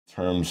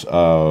terms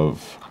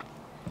of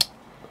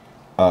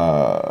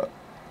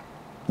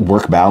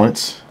work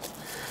balance,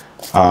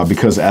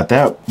 because at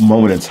that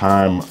moment in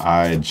time,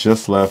 I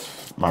just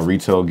left my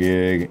retail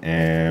gig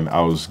and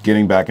I was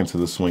getting back into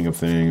the swing of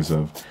things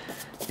of,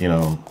 you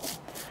know,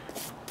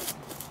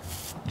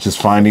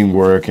 just finding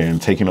work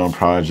and taking on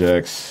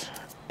projects.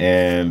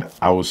 And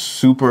I was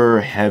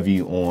super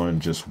heavy on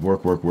just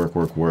work, work, work,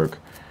 work, work.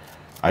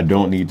 I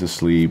don't need to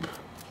sleep.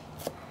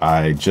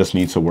 I just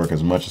need to work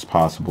as much as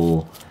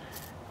possible.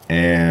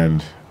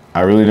 And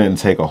I really didn't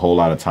take a whole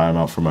lot of time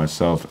out for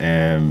myself.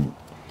 And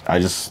I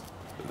just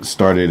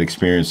started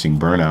experiencing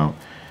burnout.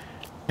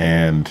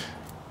 And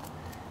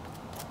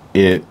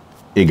it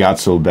got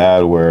so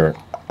bad where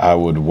I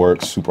would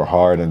work super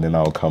hard and then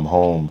I would come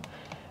home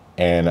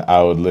and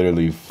I would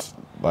literally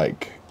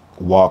like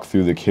walk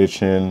through the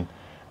kitchen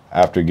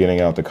after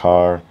getting out the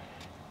car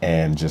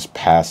and just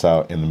pass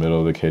out in the middle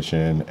of the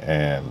kitchen,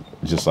 and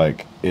just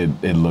like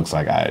it looks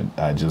like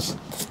I just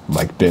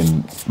like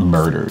been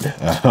murdered.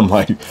 I'm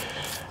like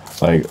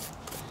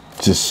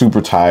just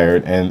super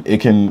tired, and it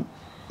can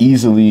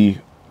easily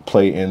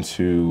play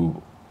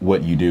into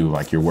what you do,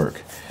 like your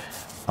work.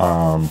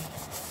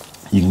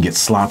 You can get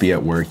sloppy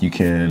at work. You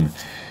can,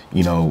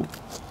 you know,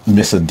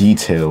 miss a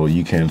detail.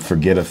 You can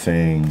forget a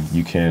thing.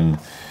 You can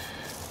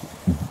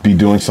be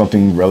doing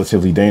something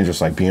relatively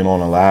dangerous, like being on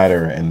a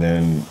ladder. And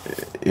then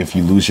if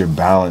you lose your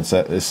balance,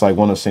 it's like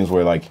one of those things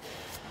where like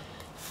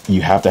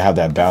you have to have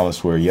that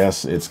balance where,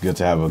 yes, it's good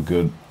to have a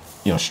good,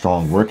 you know,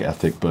 strong work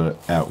ethic, but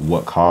at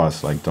what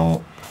cost? Like,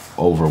 don't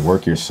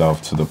overwork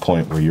yourself to the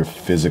point where you're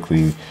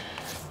physically,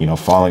 you know,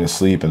 falling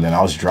asleep. And then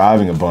I was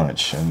driving a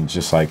bunch, and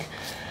just like,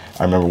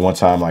 I remember one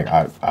time, like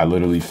I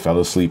literally fell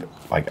asleep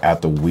like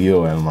at the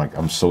wheel, and like,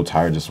 I'm so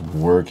tired just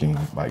working,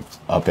 like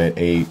up at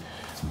 8,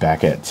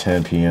 back at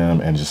 10 p.m.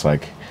 and just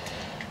like,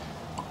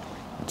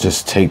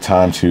 just take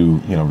time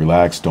to, you know,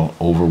 relax. Don't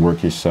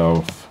overwork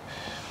yourself.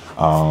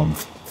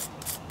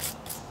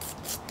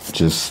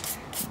 Just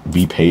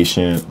be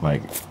patient.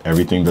 Like,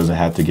 everything doesn't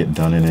have to get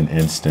done in an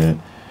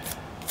instant.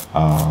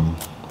 But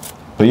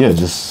yeah,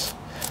 just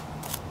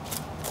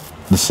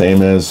the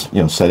same as,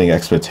 you know, setting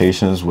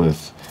expectations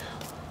with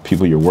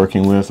people you're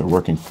working with or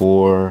working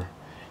for,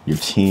 your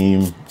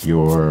team,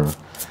 your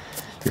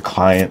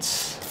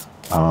clients,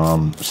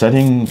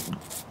 setting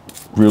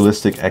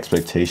realistic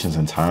expectations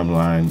and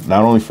timeline,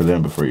 not only for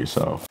them, but for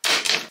yourself.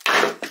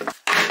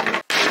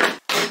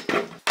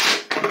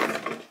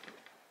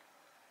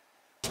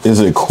 Is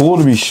it cool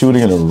to be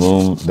shooting in a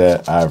room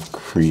that I've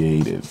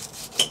created?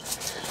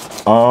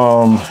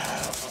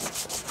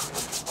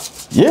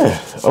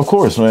 Yeah, of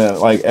course, man.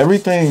 Like,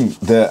 everything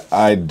that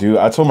I do,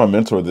 I told my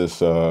mentor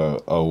this a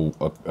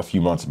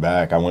few months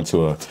back. I went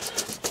to a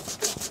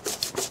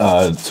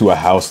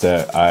house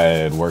that I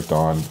had worked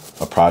on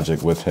a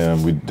project with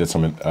him. We did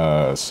some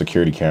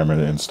security camera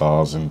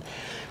installs, and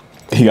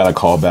he got a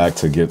call back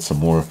to get some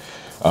more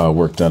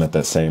work done at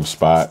that same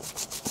spot,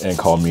 and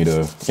called me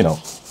to, you know,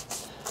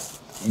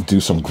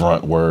 do some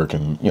grunt work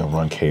and, you know,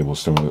 run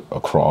cables through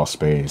a crawl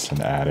space in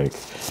the attic.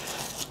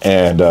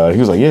 And he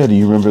was like, yeah, do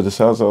you remember this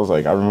house? I was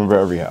like, I remember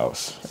every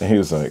house. And he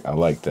was like, I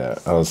like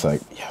that. I was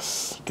like,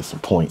 yes, get some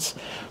points.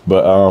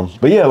 But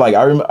yeah, like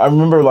I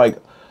remember, like,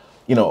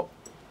 you know,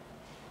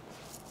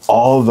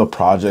 all the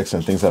projects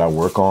and things that I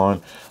work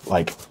on,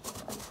 like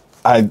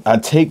I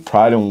take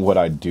pride in what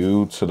I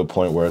do to the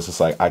point where it's just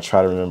like, I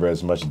try to remember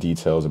as much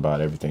details about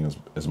everything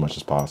as much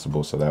as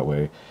possible. So that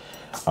way,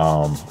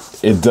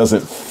 it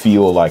doesn't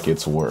feel like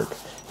it's work.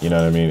 You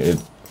know what I mean?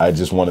 I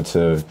just wanted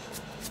to,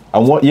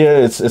 yeah,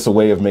 it's a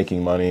way of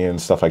making money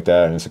and stuff like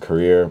that, and it's a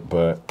career,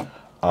 but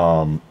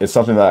it's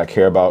something that I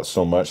care about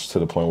so much to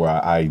the point where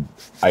I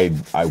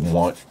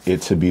want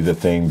it to be the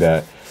thing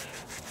that,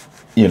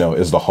 you know,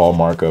 is the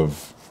hallmark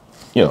of,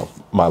 you know,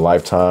 my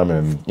lifetime,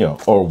 and, you know,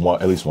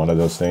 or at least one of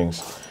those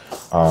things.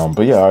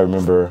 But yeah, I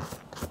remember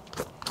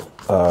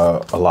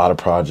a lot of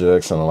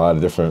projects and a lot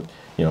of different,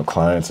 you know,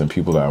 clients and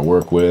people that I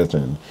work with,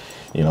 and,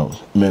 you know,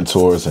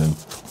 mentors and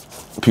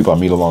people I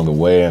meet along the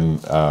way. And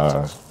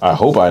I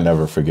hope I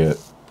never forget,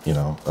 you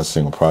know, a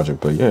single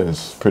project. But yeah,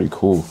 it's pretty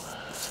cool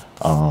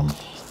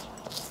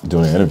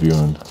doing an interview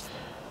in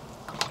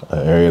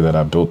an area that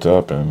I built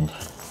up, and,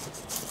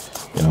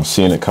 you know,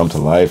 seeing it come to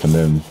life and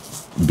then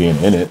being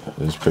in it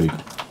is pretty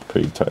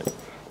tight.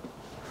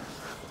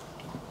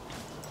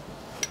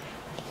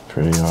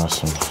 Pretty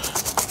awesome.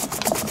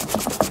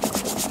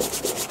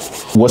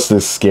 What's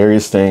the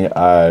scariest thing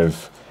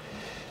I've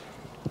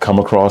come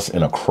across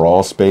in a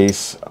crawl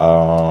space?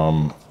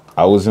 I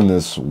was in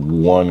this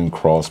one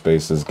crawl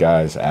space, this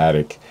guy's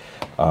attic,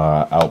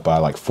 out by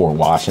like Fort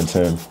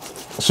Washington.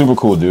 Super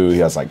cool dude. He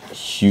has like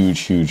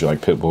huge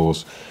like pit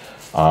bulls,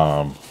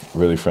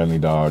 really friendly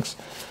dogs.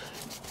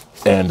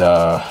 And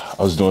I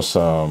was doing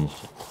some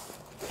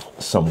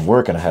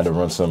work, and I had to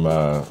run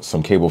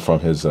some cable from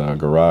his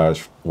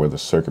garage where the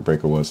circuit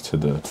breaker was to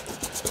the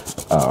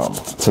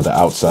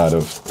outside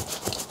of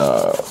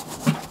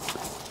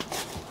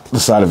the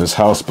side of his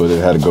house, but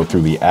it had to go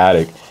through the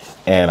attic.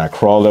 And I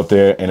crawled up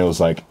there, and it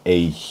was like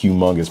a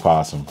humongous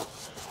possum.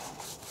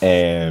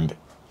 and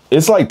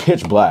it's like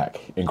pitch black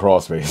in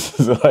crawl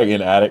spaces, like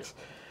in attics.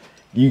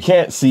 You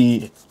can't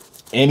see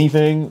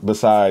anything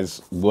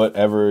besides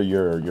whatever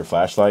your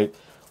flashlight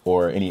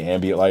or any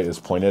ambient light is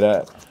pointed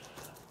at.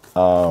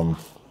 And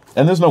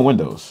there's no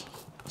windows.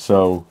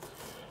 So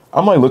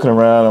I'm like looking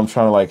around, I'm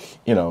trying to like,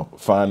 you know,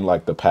 find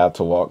like the path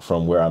to walk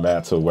from where I'm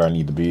at to where I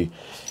need to be.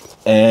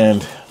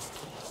 And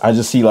I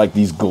just see like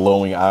these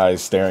glowing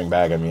eyes staring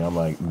back at me. I'm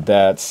like,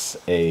 that's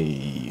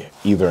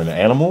either an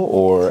animal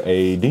or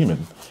a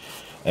demon.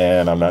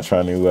 And I'm not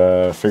trying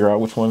to figure out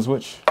which one's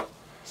which.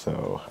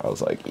 So I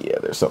was like, yeah,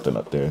 there's something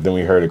up there. Then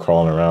we heard it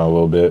crawling around a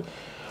little bit.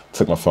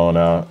 Took my phone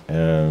out,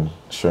 and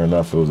sure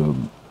enough, it was a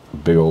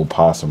big old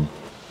possum.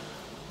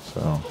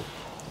 So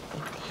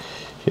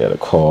he had to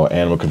call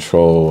animal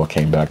control. I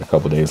came back a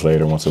couple days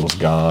later once it was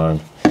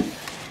gone.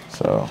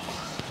 So,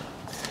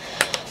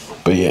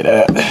 but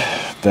yeah,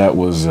 that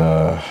was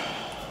not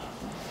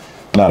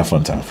a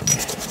fun time for me.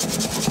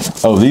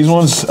 Oh, these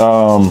ones,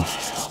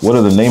 what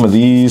are the name of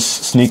these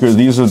sneakers?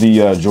 These are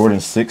the Jordan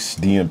 6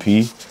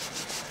 DMP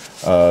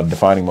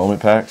defining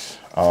moment packs.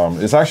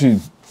 It's actually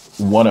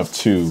one of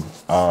two,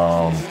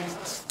 but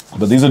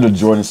these are the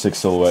Jordan 6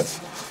 silhouettes.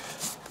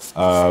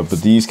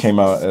 But these came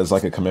out as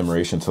like a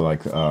commemoration to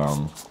like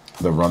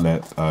the run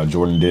that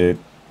Jordan did.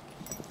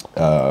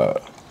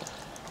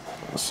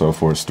 So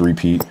for his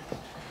three-peat.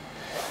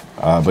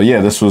 But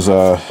yeah, this is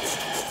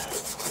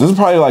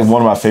probably like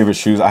one of my favorite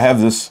shoes. I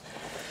have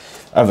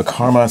the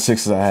Carmine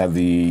 6s. I have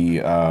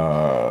the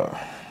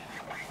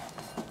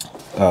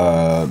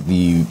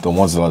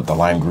ones that the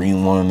lime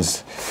green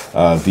ones.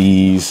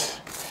 These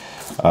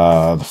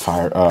the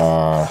fire.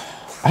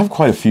 I have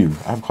quite a few.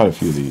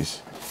 of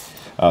these.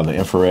 The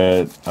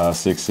infrared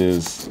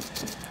 6s.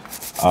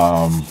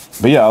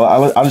 But yeah,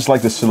 I just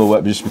like the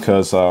silhouette just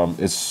because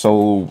it's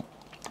so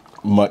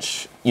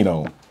much, you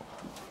know,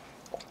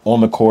 on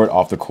the court,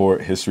 off the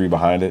court, history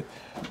behind it.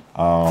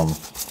 I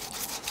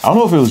don't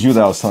know if it was you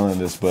that was telling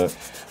this, but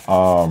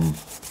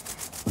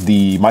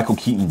the Michael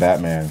Keaton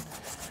Batman,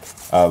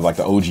 like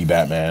the OG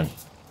Batman,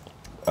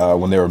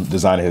 when they were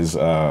designing his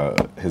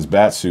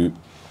bat suit,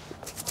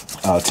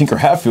 Tinker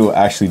Hatfield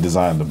actually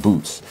designed the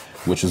boots,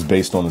 which is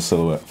based on the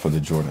silhouette for the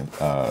Jordan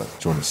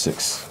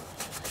 6.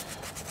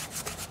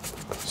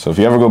 So if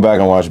you ever go back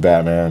and watch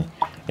Batman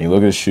and you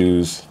look at his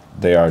shoes,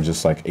 they are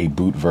just like a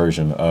boot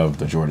version of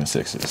the Jordan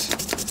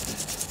 6s.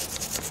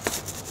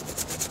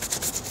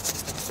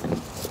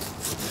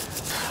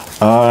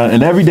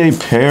 An everyday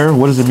pair.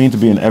 What does it mean to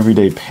be an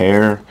everyday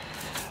pair?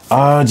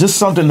 Just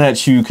something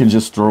that you can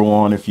just throw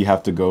on if you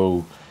have to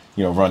go,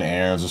 you know, run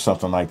errands or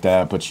something like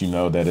that. But you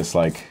know that it's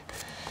like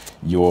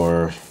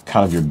your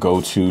kind of your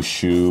go-to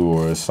shoe,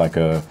 or it's like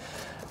a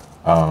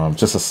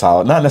just a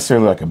solid, not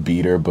necessarily like a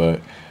beater,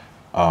 but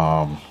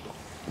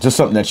just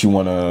something that you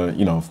want to,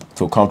 you know,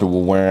 feel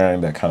comfortable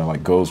wearing, that kind of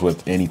like goes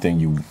with anything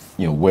you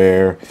know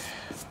wear.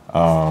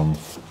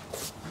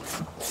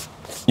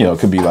 You know, it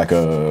could be like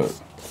a,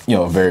 you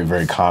know, a very,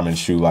 very common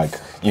shoe, like,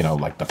 you know,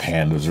 like the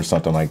Pandas or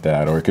something like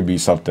that. Or it could be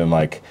something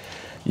like,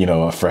 you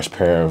know, a fresh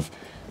pair of,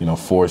 you know,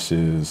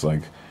 Forces,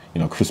 like,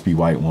 you know, crispy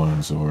white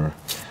ones. Or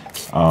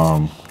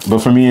but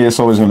for me, it's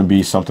always going to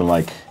be something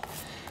like,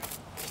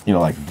 you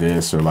know, like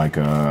this, or like,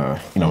 you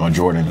know, my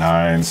Jordan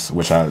 9s,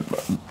 which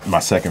my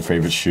second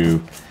favorite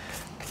shoe,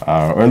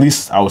 or at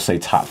least I would say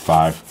top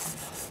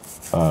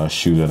 5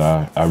 shoe that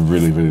I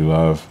really, really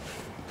love.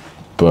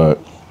 But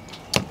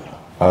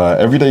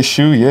everyday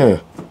shoe, yeah.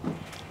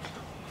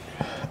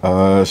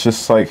 It's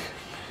just like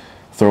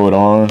throw it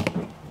on,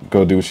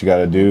 go do what you got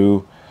to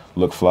do,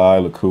 look fly,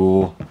 look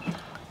cool.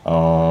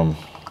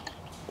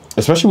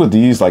 Especially with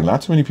these, like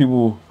not too many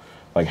people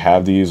like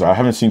have these. I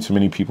haven't seen too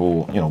many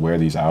people, you know, wear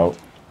these out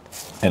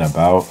and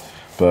about.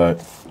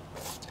 But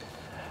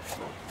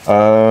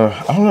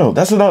I don't know.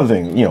 That's another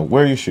thing. You know,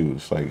 wear your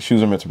shoes. Like,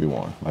 shoes are meant to be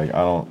worn. Like,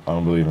 I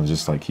don't believe in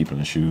just like keeping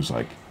the shoes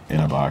like in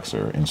a box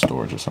or in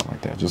storage or something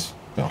like that. Just,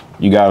 you know,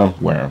 you got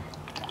them, wear them.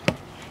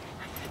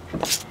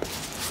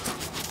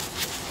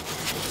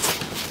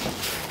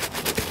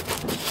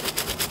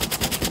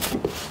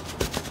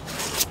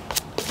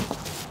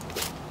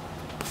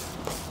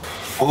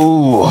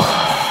 Ooh,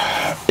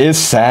 it's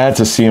sad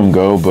to see him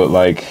go, but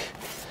like,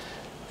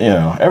 you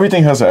know,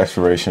 everything has an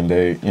expiration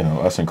date, you know,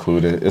 us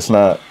included. It's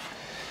not,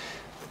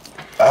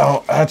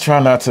 I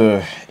try not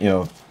to, you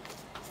know,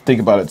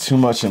 think about it too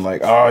much and like,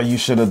 oh, you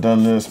should have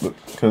done this, but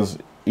because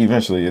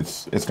eventually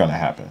it's going to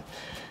happen.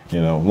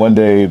 You know, one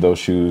day those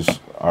shoes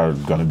are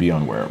going to be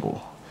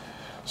unwearable.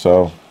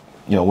 So,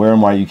 you know, wear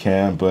them while you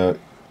can. But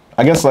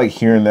I guess like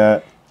hearing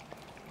that,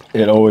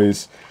 it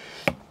always,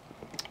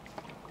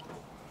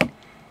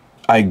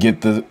 I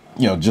get the,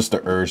 you know, just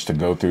the urge to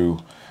go through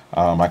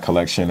my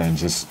collection and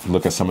just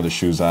look at some of the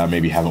shoes that I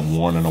maybe haven't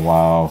worn in a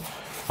while,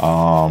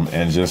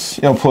 and just,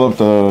 you know, pull up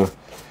the,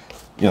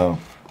 you know,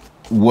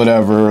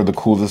 whatever the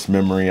coolest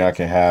memory I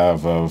can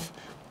have of,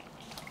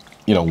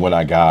 you know, when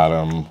I got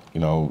them, you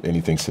know,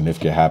 anything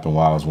significant happened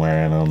while I was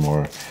wearing them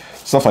or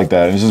stuff like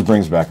that. And it just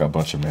brings back a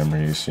bunch of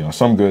memories, you know,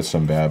 some good,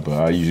 some bad, but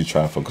I usually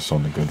try to focus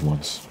on the good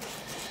ones.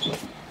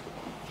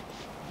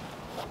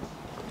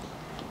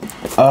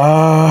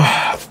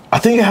 I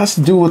think it has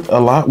to do with a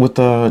lot with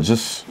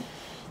just,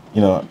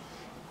 you know,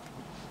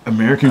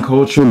 American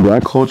culture,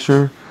 Black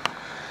culture.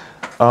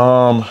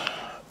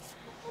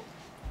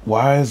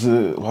 Why is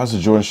the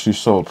Jordan shoe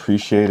so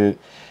appreciated?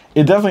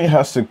 It definitely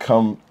has to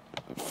come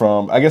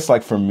from, I guess,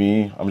 like for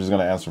me, I'm just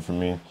gonna answer for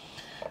me.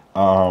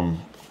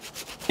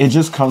 It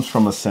just comes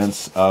from a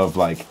sense of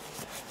like,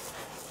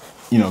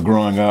 you know,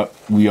 growing up,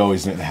 we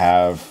always didn't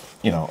have,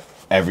 you know,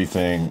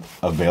 everything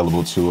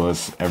available to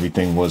us.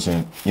 Everything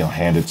wasn't, you know,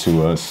 handed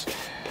to us.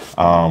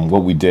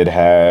 What we did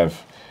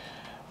have,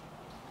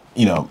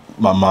 you know,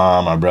 my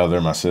mom, my brother,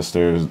 my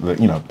sisters,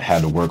 you know,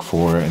 had to work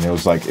for it, and it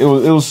was like it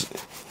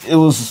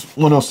was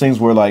one of those things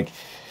where like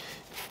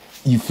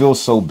you feel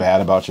so bad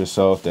about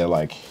yourself that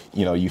like,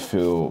 you know, you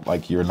feel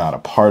like you're not a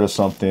part of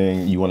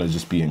something. You want to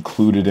just be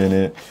included in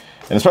it,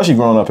 and especially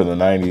growing up in the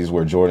 '90s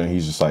where Jordan,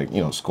 he's just like,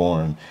 you know,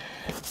 scoring,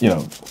 you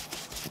know,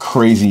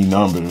 crazy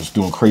numbers,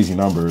 doing crazy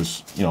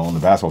numbers, you know, on the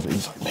basketball field.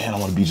 He's like, man, I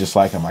want to be just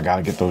like him. I got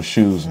to get those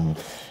shoes, and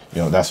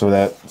you know, that's where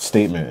that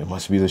statement, it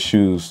must be the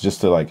shoes,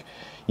 just to like,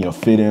 you know,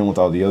 fit in with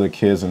all the other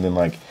kids. And then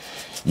like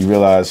you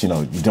realize, you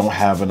know, you don't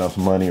have enough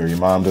money, or your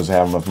mom doesn't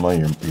have enough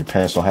money, or your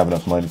parents don't have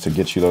enough money to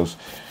get you those,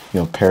 you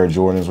know, pair of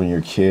Jordans when you're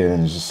a kid,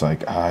 and it's just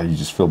like, you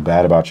just feel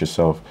bad about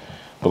yourself.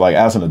 But like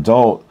as an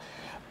adult,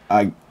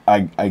 I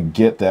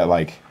get that,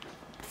 like,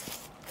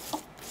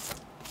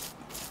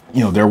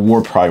 you know, there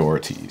were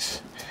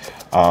priorities.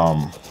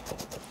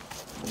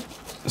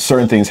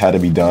 Certain things had to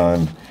be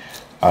done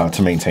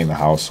to maintain the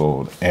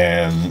household,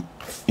 and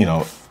you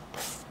know,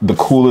 the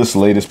coolest,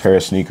 latest pair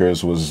of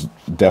sneakers was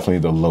definitely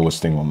the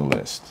lowest thing on the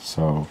list.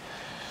 So,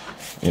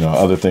 you know,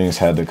 other things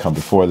had to come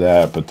before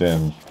that, but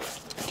then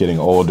getting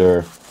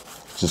older,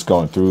 just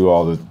going through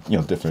all the, you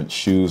know, different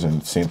shoes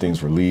and seeing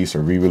things release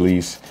or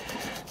re-release,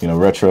 you know,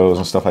 retros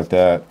and stuff like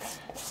that,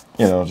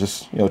 you know,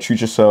 just, you know, treat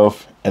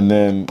yourself. And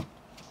then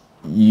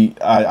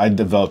I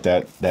developed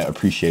that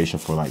appreciation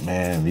for like,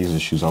 man, these are the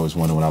shoes I always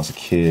wanted when I was a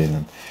kid.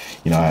 And,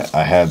 you know,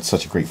 I had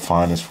such a great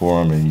fondness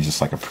for them, and you just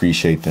like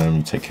appreciate them,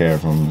 you take care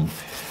of them.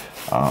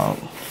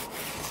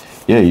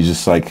 Yeah, you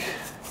just like,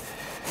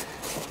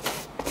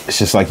 it's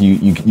just like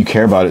you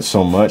care about it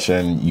so much,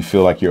 and you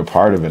feel like you're a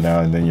part of it now.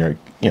 And then you're,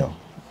 you know,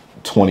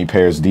 20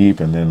 pairs deep,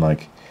 and then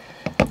like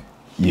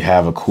you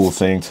have a cool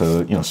thing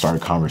to, you know, start a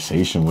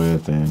conversation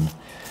with. And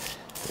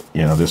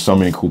you know, there's so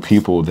many cool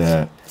people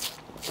that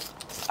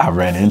I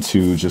ran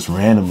into just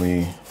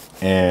randomly,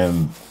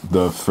 and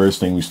the first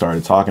thing we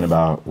started talking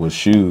about was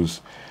shoes.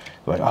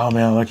 Like, oh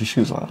man, I like your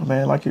shoes. Like, oh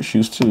man, I like your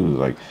shoes too.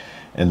 Like,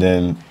 and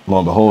then lo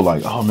and behold,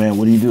 like, oh man,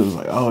 what do you do? It's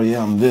like, oh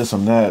yeah, I'm this,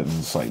 I'm that. And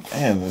it's like,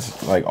 man,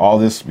 this like all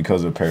this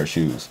because of a pair of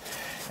shoes.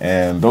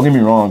 And don't get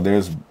me wrong,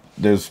 there's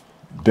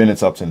been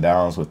its ups and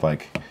downs with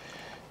like,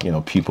 you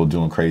know, people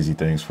doing crazy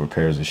things for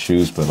pairs of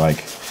shoes, but like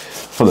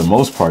for the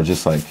most part,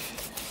 just like,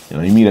 you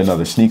know, you meet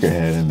another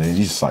sneakerhead and then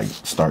you just like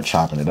start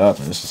chopping it up,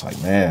 and it's just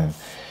like, man,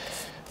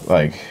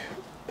 like,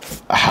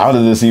 how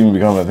did this even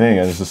become a thing?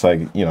 And it's just like,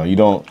 you know, you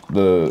don't,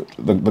 the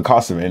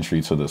cost of entry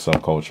to the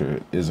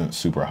subculture isn't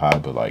super high,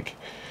 but like,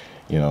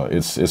 you know,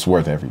 it's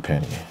worth every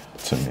penny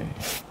to me.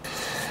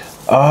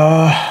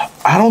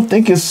 I don't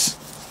think it's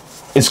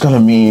gonna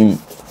mean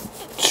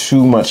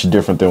too much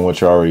different than what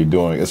you're already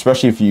doing,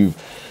 especially if you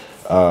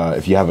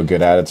have a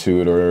good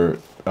attitude or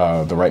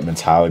the right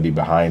mentality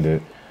behind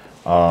it.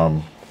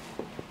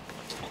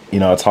 You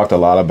know, I talked a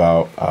lot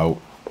about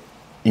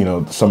you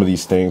know, some of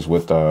these things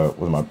with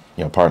my,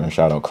 you know, partner,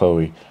 shout out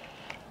Chloe.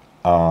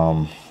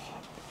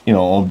 You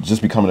know,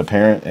 just becoming a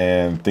parent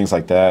and things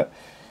like that.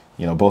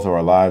 You know, both of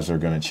our lives are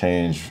going to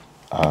change,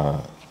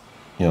 you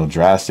know,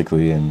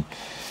 drastically, and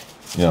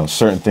you know,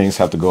 certain things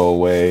have to go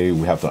away.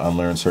 We have to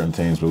unlearn certain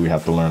things, but we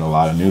have to learn a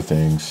lot of new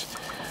things.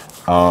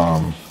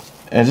 And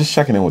just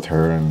checking in with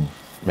her and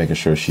making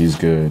sure she's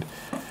good.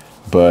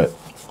 But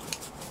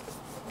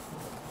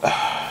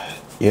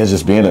yeah,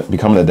 just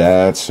becoming a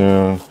dad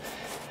soon.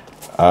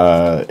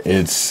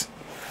 It's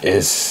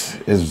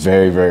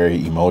very,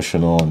 very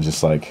emotional, and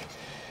just like,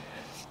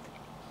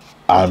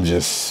 I'm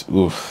just,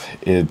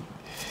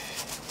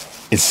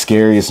 it's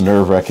scary, it's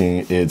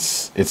nerve-wracking,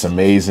 it's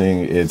amazing,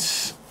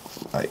 it's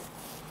like,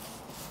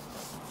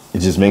 it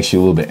just makes you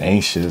a little bit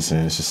anxious,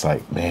 and it's just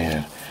like,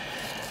 man.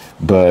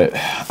 But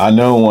I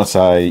know once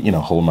I, you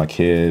know, hold my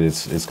kid,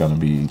 it's gonna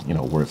be, you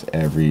know, worth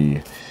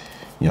every,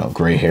 you know,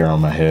 gray hair on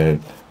my head.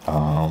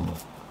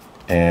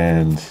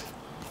 And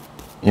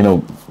you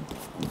know,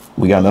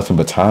 we got nothing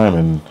but time,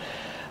 and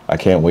I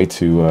can't wait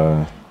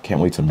to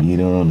meet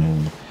him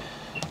and,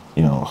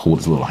 you know, hold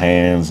his little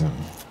hands. And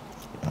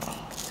you know.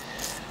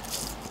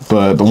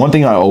 But the one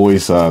thing I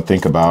always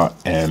think about,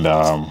 and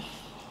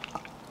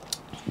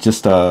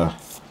just this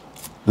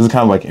is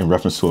kind of like in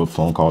reference to a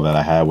phone call that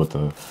I had with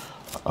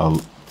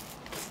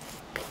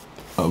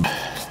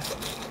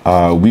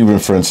we were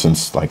friends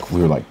since like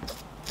we were like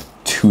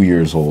 2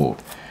 years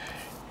old,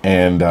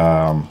 and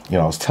you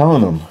know, I was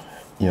telling him,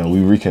 you know,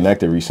 we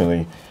reconnected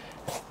recently,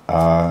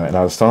 and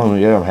I was telling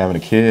him, yeah, I'm having a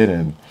kid,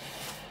 and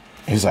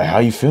He's like, "How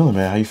you feeling,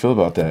 man? How you feel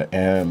about that?"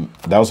 And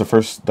that was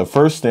the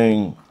first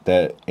thing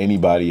that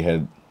anybody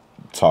had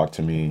talked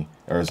to me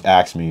or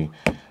asked me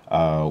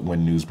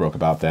when news broke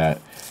about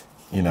that.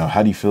 You know,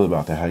 how do you feel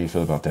about that? How do you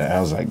feel about that? And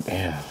I was like,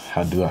 man,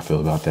 how do I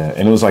feel about that?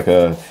 And it was like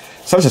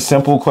such a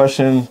simple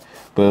question,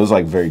 but it was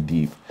like very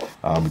deep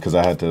because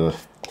I had to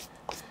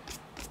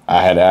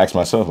ask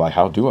myself, like,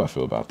 how do I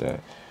feel about that?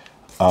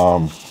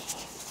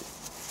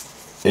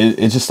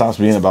 It just stops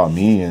being about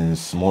me and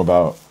it's more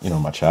about, you know,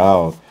 my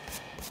child.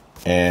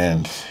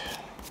 And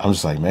I'm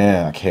just like,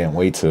 man, I can't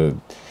wait to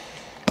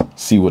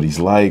see what he's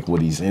like, what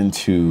he's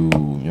into,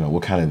 you know,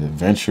 what kind of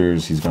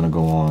adventures he's going to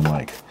go on.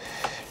 Like,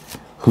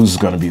 who's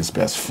going to be his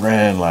best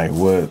friend? Like,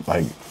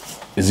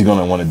 is he going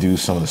to want to do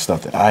some of the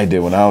stuff that I did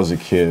when I was a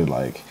kid?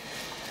 Like,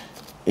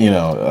 you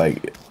know,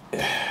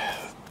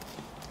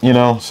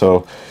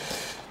 so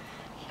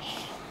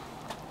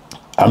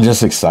I'm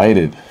just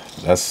excited.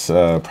 That's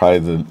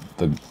probably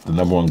the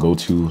number one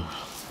go-to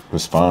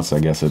response, I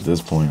guess, at this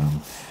point.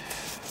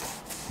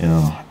 You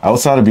know,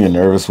 outside of being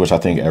nervous, which I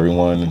think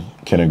everyone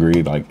can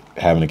agree, like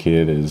having a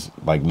kid is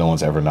like no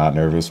one's ever not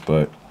nervous,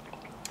 but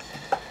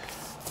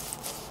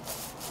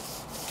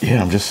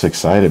yeah, I'm just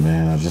excited,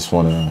 man. I just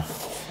want to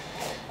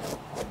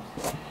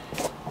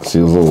see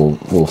his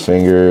little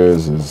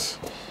fingers,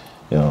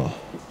 you know,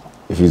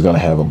 if he's gonna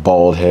have a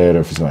bald head or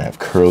if he's gonna have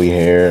curly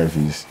hair, if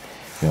he's,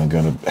 you know,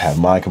 gonna have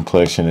my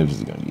complexion, if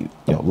he's gonna be,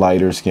 you know,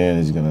 lighter skin,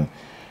 is he gonna,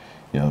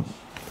 you know,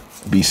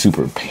 be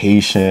super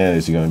patient,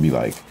 is he gonna be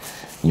like,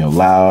 you know,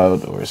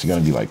 loud, or is he gonna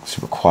be like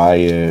super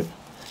quiet?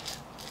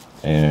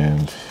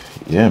 And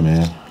yeah,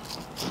 man,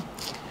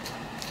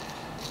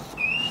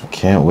 I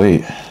can't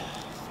wait.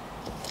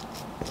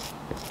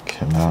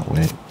 Cannot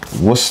wait.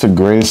 What's the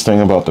greatest thing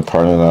about the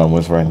partner that I'm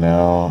with right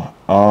now?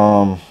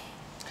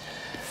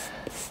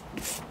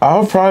 I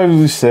would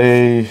probably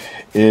say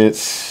I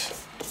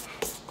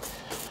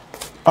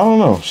don't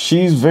know.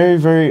 She's very,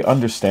 very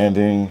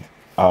understanding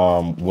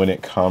when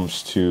it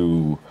comes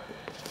to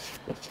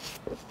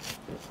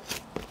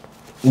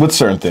with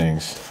certain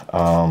things,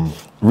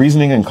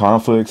 reasoning and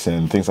conflicts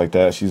and things like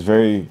that. She's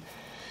very,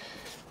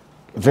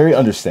 very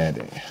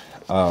understanding.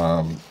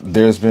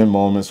 There's been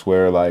moments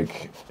where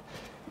like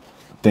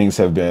things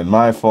have been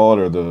my fault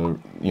or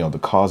the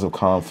cause of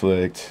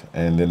conflict,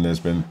 and then there's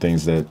been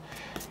things that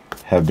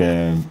have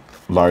been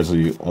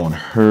largely on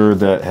her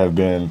that have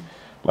been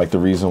like the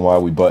reason why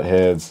we butt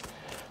heads.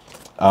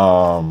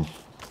 But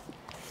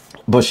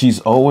she's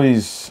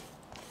always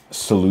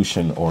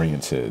solution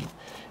oriented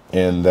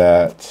in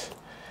that,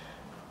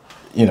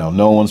 you know,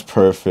 no one's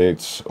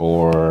perfect,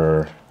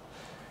 or,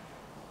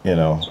 you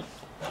know,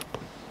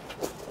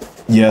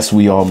 yes,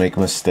 we all make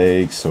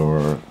mistakes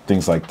or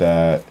things like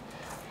that.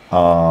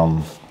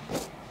 But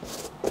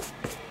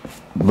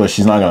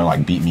she's not gonna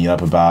like beat me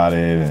up about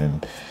it,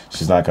 and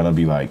she's not gonna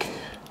be like,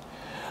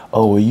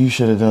 oh, well, you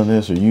should have done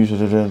this or you should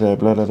have done that,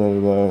 blah, blah, blah,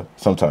 blah.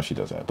 Sometimes she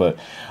does that, but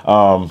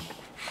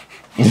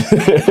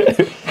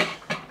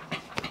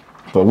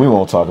but we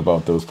won't talk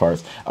about those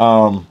parts.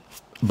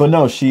 But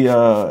no, she's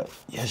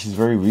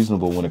very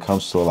reasonable when it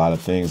comes to a lot of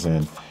things.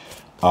 And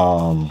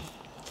a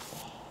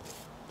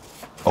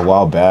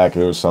while back,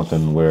 there was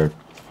something where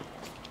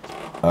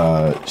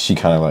she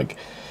kind of like,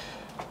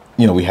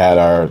 you know, we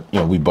had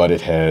we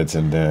butted heads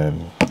and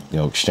then, you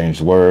know,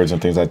 exchanged words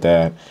and things like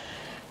that.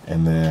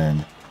 And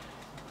then,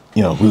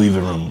 you know, we leave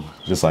the room,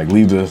 just like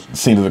leave the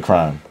scene of the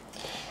crime.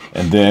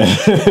 And then,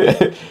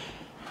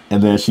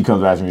 and then she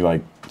comes back to me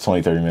like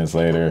 20, 30 minutes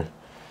later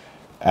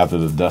after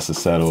the dust has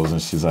settled.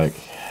 And she's like,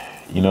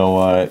 you know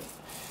what,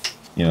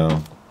 you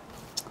know,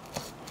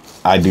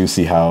 I do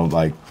see how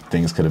like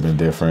things could have been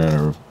different,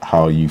 or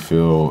how you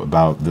feel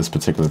about this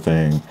particular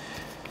thing,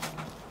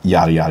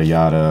 yada, yada,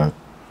 yada.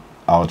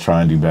 I'll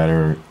try and do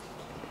better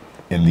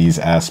in these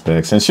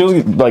aspects. And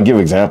she'll like give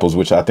examples,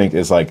 which I think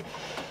is like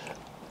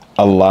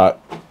a lot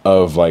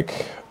of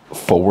like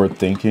forward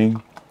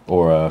thinking,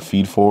 or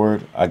feed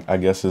forward, I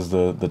guess is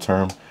the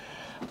term.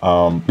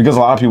 Because a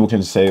lot of people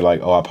can say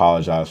like, oh, I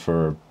apologize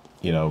for,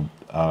 you know,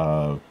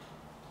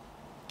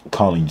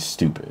 calling you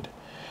stupid.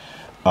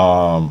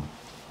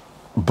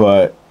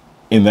 But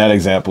in that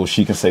example,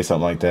 she can say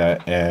something like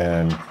that,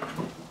 and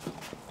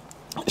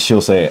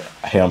she'll say,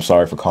 hey, I'm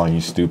sorry for calling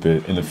you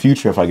stupid. In the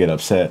future, if I get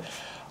upset,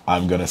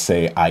 I'm gonna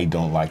say, I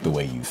don't like the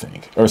way you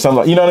think, or something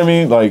like, you know what I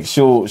mean? Like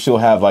she'll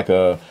have like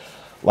a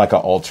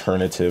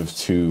alternative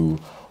to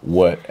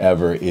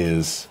whatever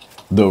is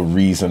the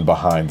reason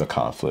behind the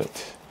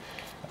conflict.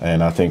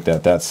 And I think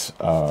that that's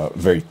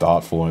very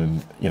thoughtful.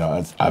 And, you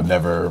know, I've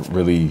never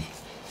really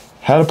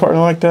had a partner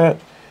like that.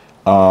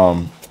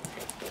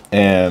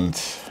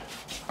 And,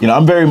 you know,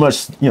 I'm very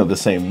much, you know, the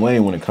same way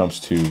when it comes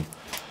to,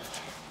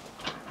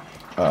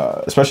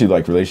 especially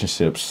like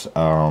relationships.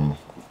 Not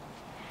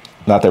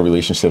that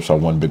relationships are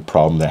one big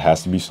problem that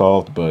has to be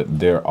solved, but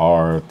there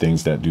are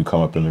things that do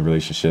come up in the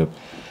relationship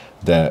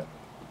that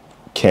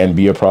can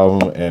be a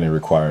problem, and it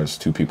requires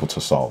two people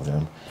to solve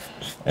them.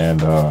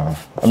 And I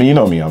mean, you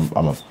know me, I'm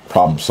a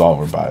problem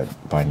solver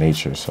by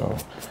nature, so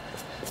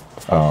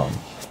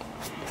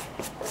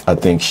I I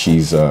think she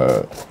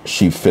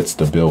fits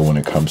the bill when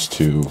it comes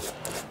to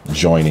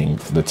joining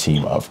the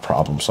team of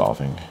problem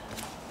solving.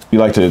 We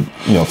like to,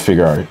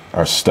 figure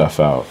our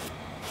stuff out.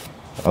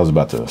 I was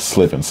about to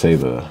slip and say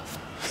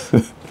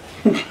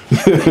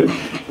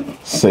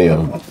say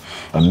a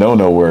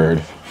no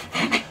word.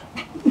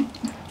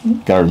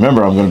 Gotta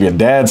remember, I'm gonna be a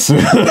dad soon.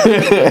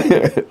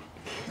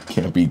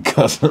 Can't be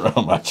cussing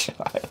around my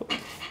child.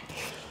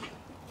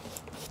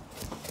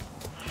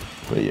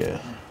 But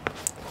yeah,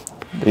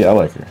 I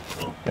like her.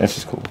 That's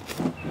just cool.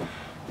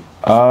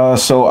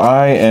 So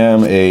I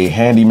am a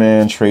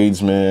handyman,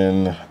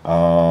 tradesman,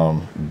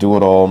 do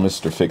it all,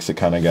 Mr. Fix It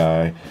kind of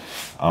guy,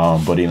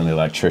 but even an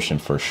electrician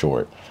for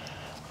short.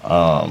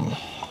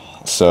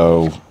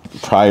 So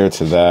prior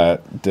to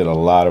that, did a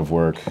lot of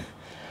work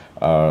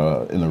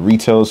in the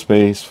retail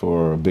space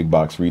for a big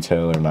box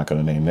retailer. I'm not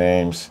going to name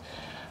names.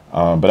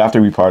 But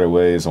after we parted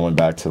ways, I went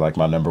back to like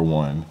my number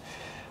one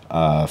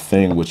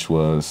thing, which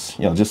was,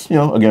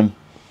 again,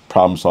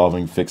 problem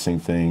solving, fixing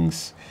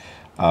things.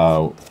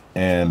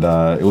 And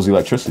it was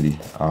electricity.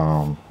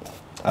 I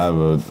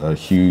have a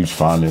huge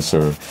fondness,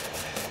 or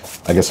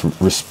I guess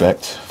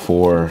respect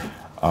for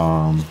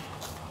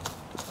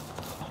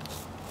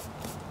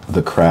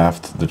the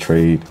craft, the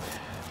trade.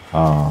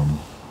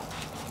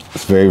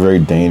 It's very, very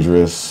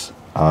dangerous,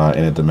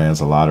 and it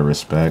demands a lot of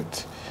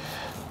respect.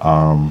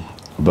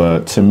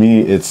 But to me,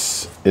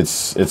 it's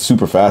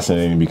super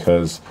fascinating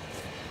because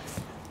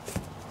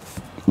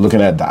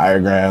looking at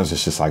diagrams,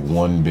 it's just like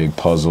one big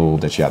puzzle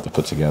that you have to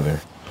put together.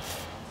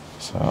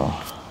 So,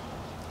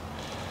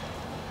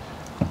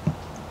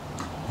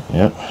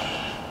 yep.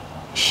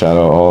 Shout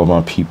out all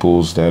my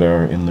peoples that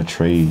are in the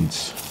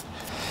trades.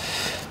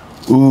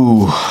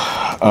 Ooh,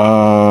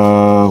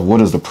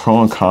 what is the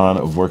pro and con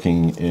of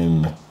working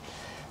in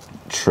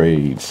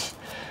trades?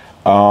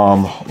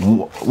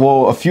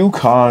 Well, a few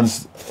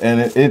cons,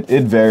 and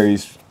it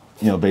varies,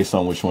 based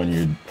on which one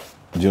you're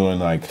doing,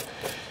 like,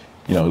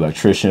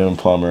 electrician,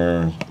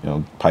 plumber,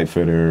 pipe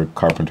fitter,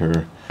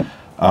 carpenter.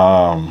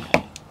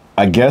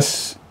 I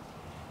guess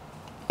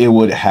it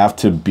would have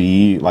to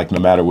be, like, no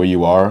matter where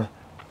you are,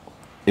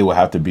 it would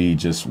have to be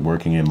just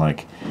working in,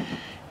 like,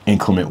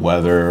 inclement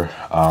weather,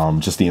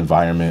 just the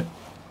environment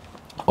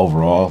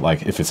overall,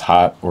 like if it's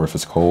hot or if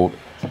it's cold.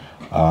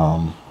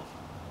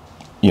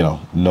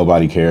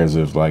 Nobody cares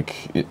if, like,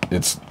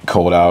 it's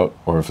cold out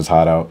or if it's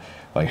hot out.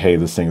 Like, hey,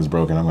 this thing is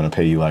broken, I'm going to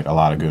pay you, like, a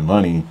lot of good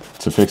money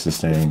to fix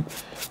this thing.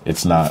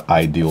 It's not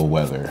ideal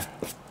weather.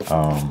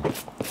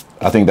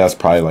 I think that's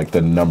probably like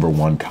the number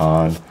one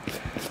con.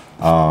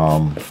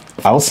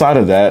 Outside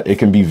of that, it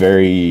can be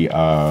very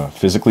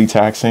physically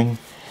taxing.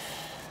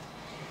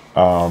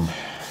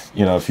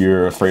 If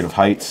you're afraid of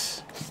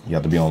heights, you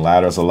have to be on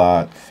ladders a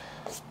lot.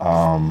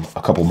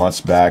 A couple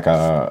months back,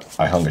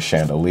 I hung a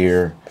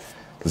chandelier.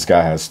 This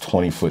guy has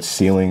 20-foot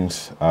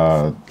ceilings.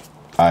 I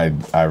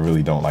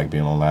really don't like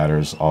being on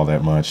ladders all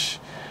that much.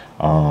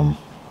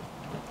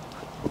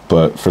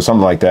 But for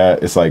something like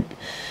that, it's like,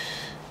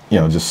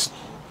 just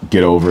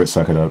get over it,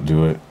 suck it up,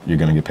 do it. You're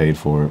going to get paid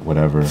for it,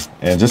 whatever.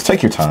 And just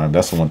take your time.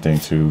 That's the one thing,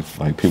 too.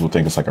 Like, people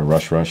think it's like a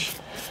rush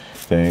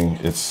thing.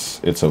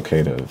 It's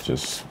okay to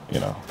just,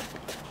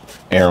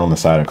 err on the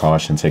side of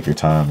caution, take your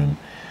time,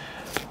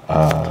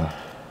 and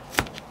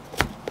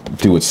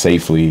do it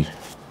safely.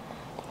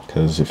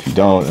 Because if you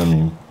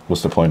don't,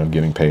 what's the point of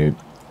getting paid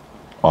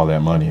all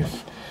that money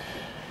if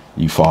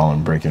you fall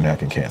and break your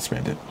neck and can't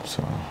spend it?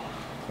 So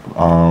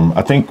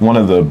I think one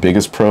of the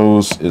biggest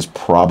pros is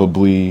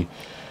probably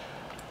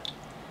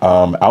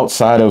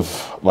outside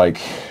of, like,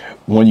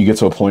 when you get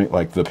to a point,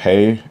 like, the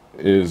pay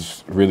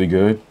is really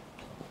good.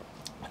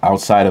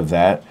 Outside of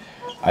that,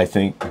 I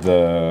think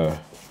the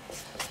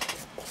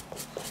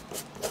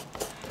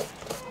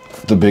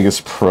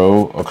biggest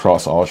pro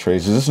across all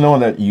trades is just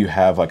knowing that you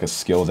have, like, a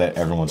skill that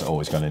everyone's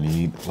always going to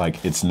need.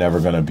 Like, it's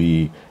never going to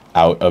be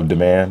out of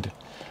demand.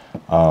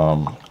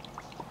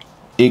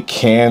 It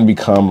can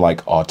become,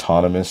 like,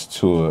 autonomous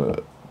to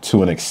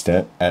an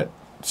extent at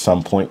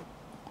some point,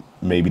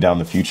 maybe down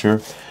the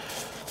future.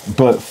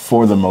 But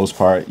for the most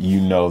part,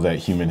 that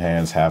human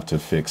hands have to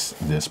fix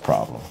this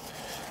problem.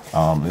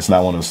 It's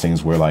not one of those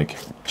things where, like,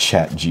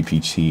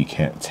 ChatGPT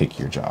can't take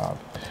your job.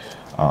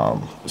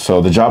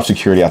 So the job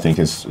security, I think,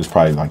 is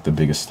probably, like, the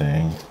biggest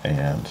thing.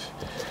 And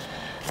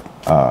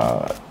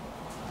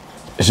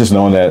it's just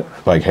knowing that,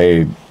 like,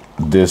 hey,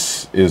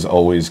 this is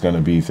always going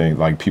to be thing.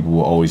 Like, people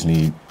will always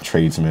need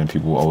tradesmen,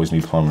 people will always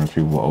need plumbers,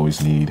 people will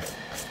always need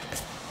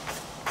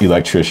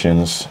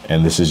electricians,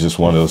 and this is just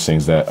one of those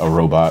things that a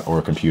robot or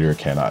a computer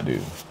cannot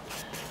do.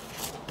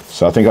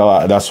 So I think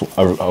that's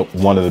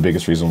one of the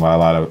biggest reasons why a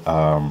lot of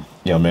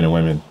men and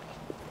women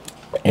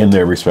in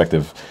their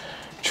respective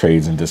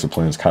trades and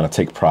disciplines kind of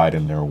take pride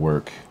in their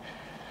work,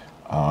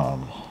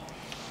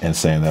 and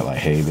saying that, like,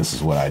 hey, this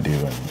is what I do,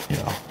 and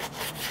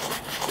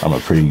I'm a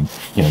pretty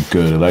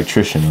good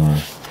electrician or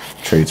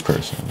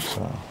tradesperson.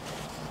 So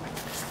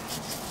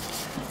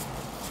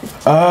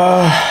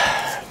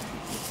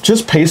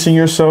just pacing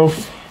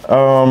yourself.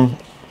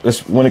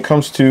 When it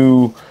comes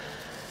to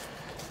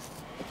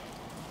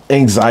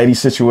Anxiety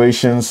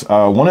situations.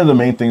 One of the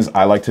main things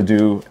I like to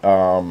do,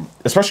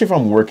 especially if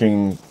I'm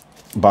working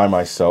by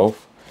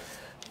myself,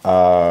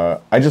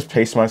 I just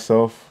pace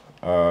myself,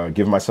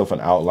 give myself an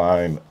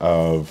outline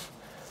of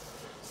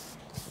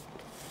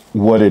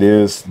what it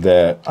is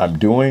that I'm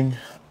doing,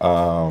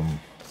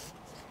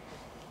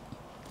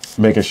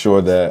 making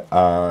sure that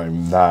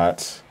I'm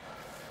not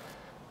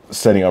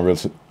setting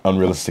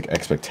unrealistic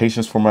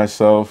expectations for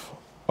myself.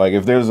 Like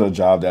if there's a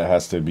job that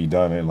has to be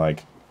done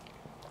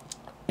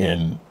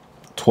in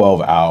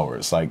 12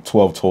 hours, like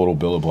 12 total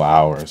billable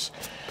hours,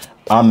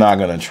 I'm not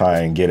going to try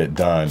and get it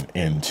done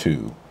in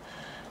 2.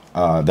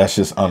 That's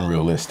just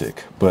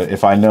unrealistic. But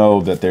if I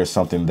know that there's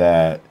something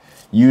that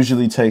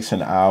usually takes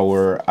an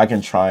hour, I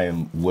can try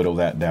and whittle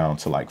that down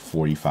to like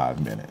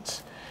 45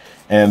 minutes.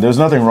 And there's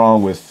nothing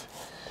wrong with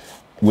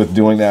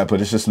doing that,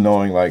 but it's just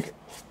knowing like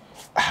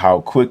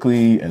how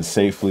quickly and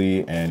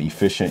safely and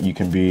efficient you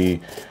can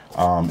be.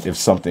 If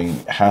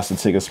something has to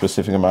take a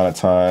specific amount of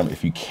time,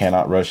 if you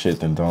cannot rush it,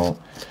 then don't.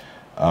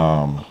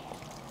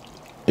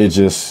 It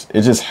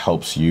just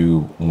helps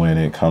you when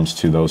it comes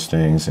to those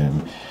things.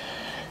 And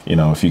you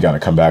know, if you got to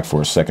come back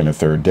for a second or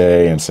third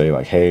day and say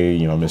like, hey,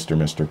 you know, Mr.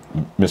 and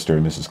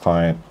Mrs.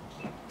 Client,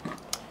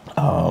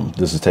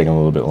 this is taking a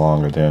little bit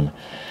longer than,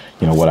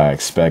 you know, what I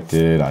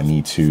expected. I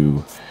need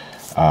to,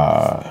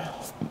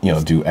 you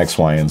know, do X,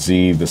 Y, and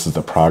Z. This is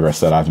the progress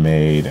that I've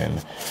made.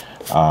 And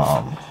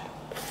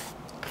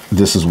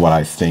this is what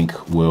I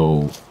think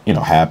will, you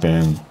know,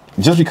 happen.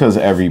 Just because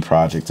every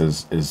project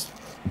is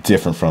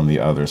different from the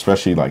other,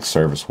 especially like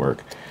service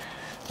work.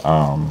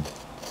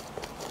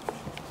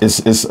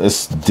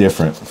 It's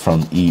different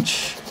from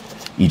each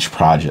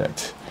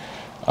project.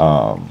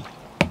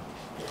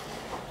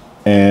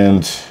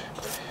 And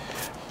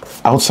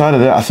outside of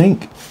that, I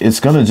think it's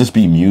gonna just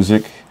be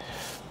music.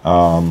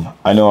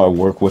 I know I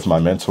work with my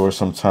mentor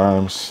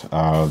sometimes.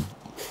 A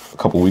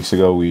couple weeks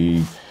ago,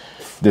 we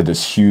did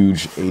this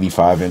huge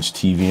 85-inch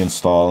TV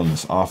install in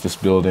this office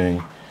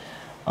building.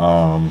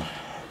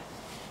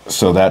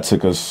 So that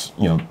took us,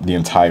 you know, the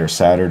entire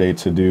Saturday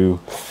to do.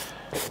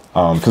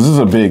 Because this is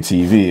a big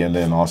TV, and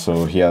then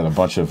also he had a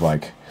bunch of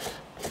like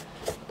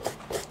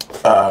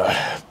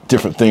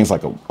different things,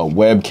 like a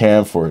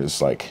webcam for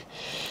his, like,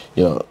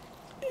 you know,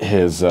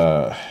 his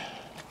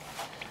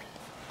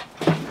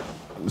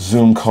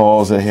Zoom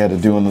calls that he had to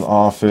do in the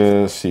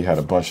office. He had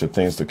a bunch of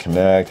things to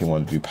connect. He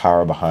wanted to do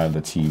power behind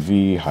the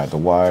TV, hide the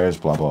wires,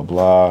 blah blah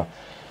blah.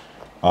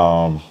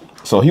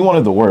 So he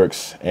wanted the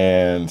works,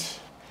 and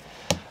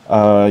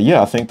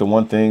yeah, I think the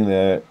one thing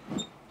that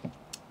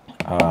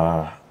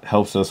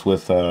helps us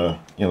with you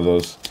know,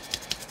 those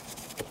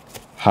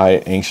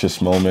high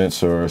anxious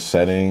moments or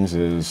settings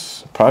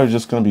is probably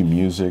just going to be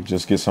music.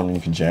 Just get something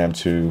you can jam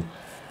to,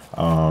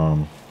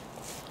 something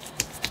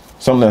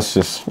that's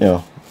just, you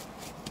know,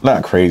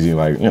 not crazy,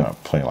 like, you know,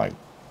 playing like,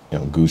 you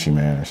know, Gucci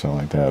Man or something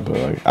like that. But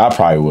like I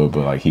probably would,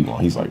 but like he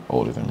won't. He's like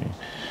older than me.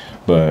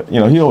 But you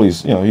know,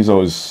 his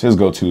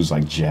go-to is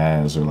like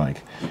jazz, or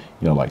like,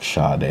 you know, like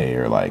Sade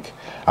or like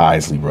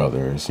Isley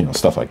Brothers, you know,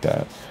 stuff like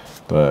that.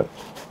 But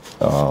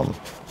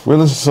we're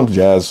listening to some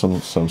jazz,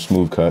 some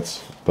smooth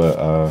cuts,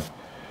 but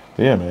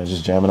yeah, man,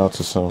 just jamming out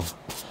to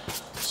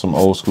some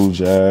old school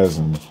jazz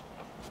and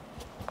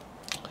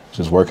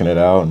just working it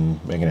out and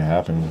making it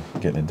happen,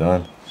 getting it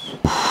done.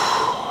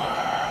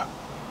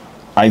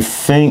 I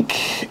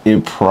think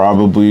it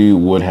probably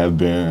would have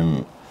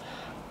been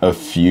a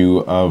few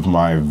of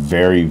my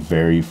very,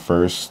 very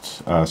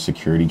first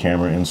security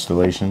camera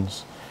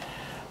installations,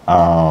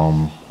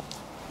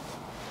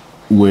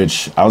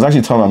 which I was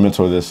actually telling my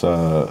mentor this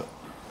a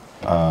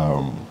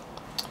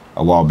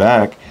while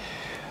back.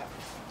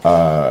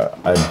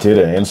 I did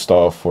an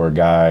install for a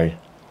guy,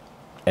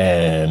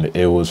 and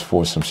it was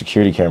for some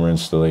security camera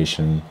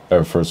installation,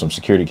 or for some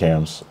security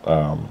cams,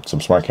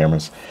 some smart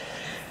cameras.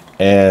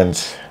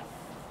 And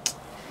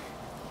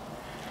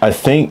I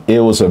think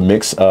it was a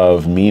mix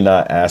of me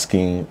not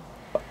asking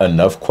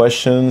enough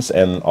questions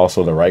and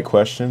also the right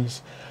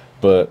questions,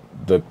 but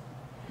the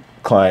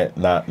client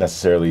not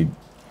necessarily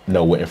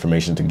know what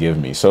information to give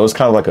me. So it's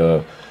kind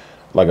of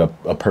like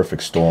a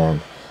perfect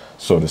storm,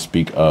 so to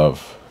speak,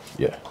 of,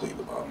 yeah. Clean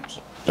the bottoms.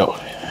 Oh.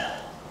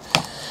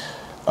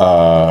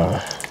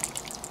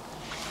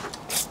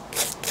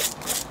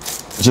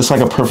 Just like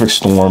a perfect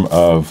storm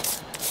of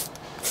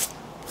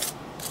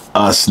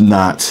us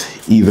not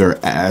either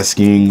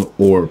asking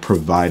or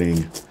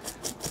providing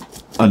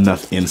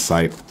enough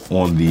insight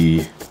on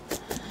the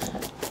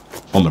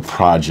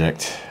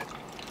project.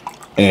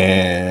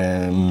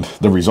 And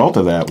the result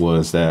of that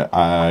was that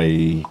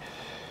I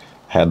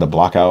had to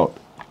block out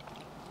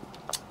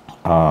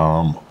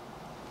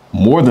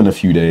more than a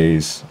few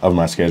days of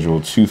my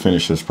schedule to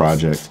finish this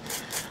project.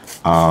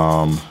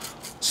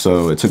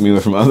 So it took me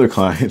away from other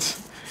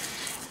clients,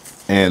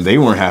 and they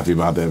weren't happy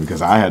about that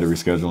because I had to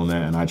reschedule on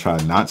that, and I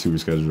tried not to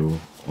reschedule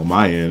on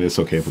my end. It's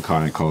okay if a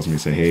client calls me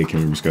and say, hey, can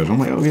we reschedule? I'm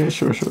like, oh yeah,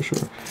 sure.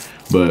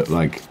 But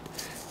like,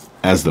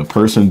 as the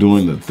person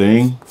doing the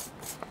thing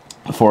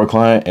for a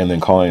client and then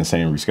calling and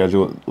saying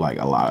reschedule, like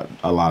a lot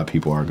of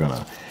people are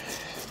gonna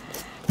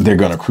they're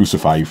gonna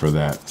crucify you for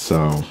that.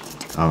 So,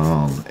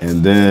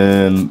 and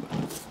then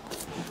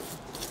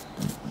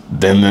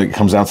it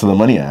comes down to the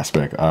money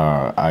aspect.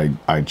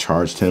 I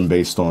charged him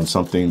based on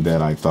something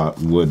that I thought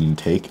wouldn't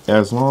take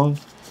as long.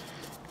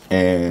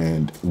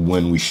 And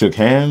when we shook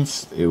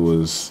hands, it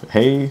was,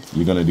 hey,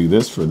 you're gonna do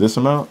this for this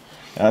amount?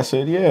 And I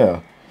said, yeah.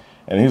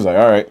 And he was like,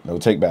 all right, no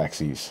take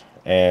backsies.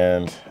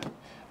 And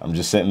I'm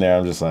just sitting there,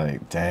 I'm just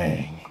like,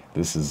 dang,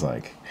 this is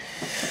like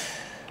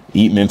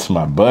eating into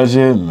my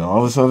budget and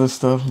all this other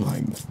stuff. I'm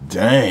like,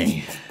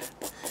 dang.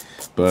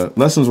 But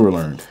lessons were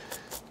learned.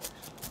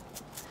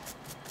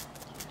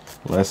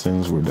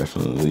 Lessons were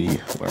definitely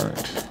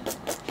learned.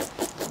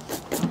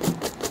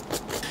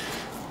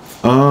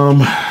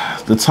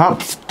 The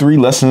top 3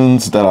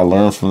 lessons that I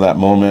learned from that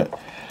moment,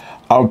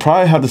 I would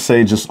probably have to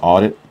say just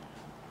audit.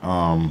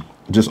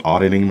 Just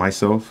auditing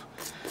myself.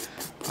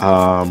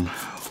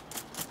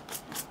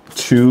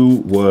 2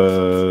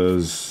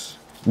 was,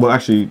 well,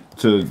 actually,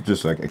 to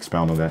just like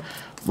expound on that,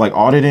 like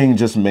auditing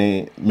just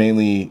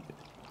mainly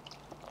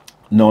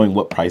knowing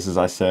what prices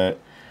I set.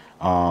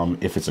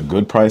 If it's a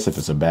good price, if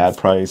it's a bad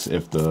price,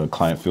 if the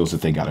client feels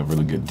that they got a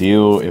really good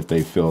deal, if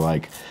they feel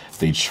like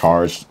they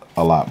charged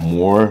a lot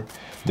more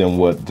than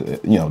what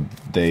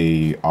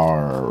they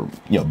are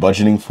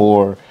budgeting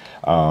for.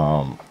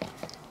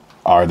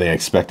 Are they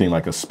expecting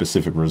like a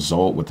specific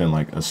result within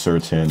like a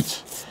certain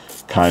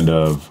kind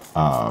of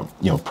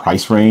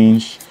price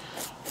range?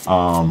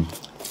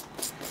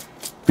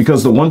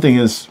 Because the one thing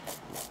is,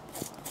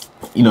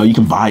 you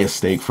can buy a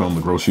steak from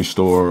the grocery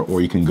store,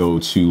 or you can go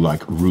to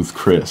like Ruth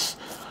Chris,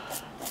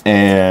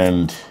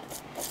 and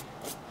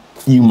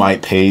you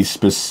might pay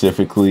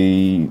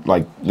specifically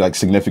like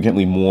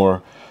significantly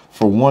more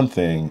for one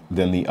thing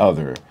than the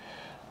other.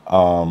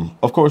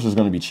 Of course, it's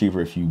going to be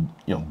cheaper if you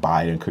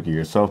buy it and cook it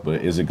yourself,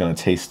 but is it going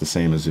to taste the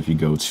same as if you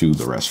go to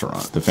the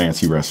restaurant, the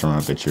fancy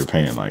restaurant that you're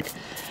paying like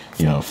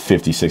 $50,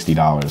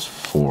 $60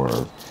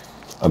 for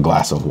a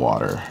glass of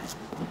water?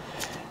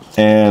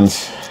 And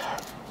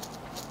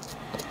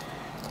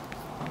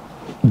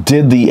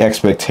did the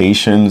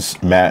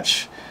expectations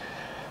match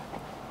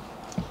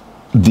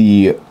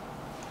the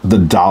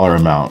dollar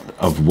amount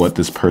of what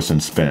this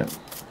person spent?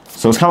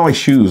 So it's kind of like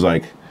shoes.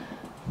 Like,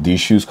 these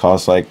shoes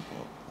cost like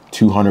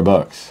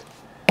 $200.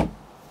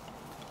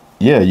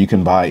 Yeah, you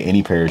can buy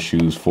any pair of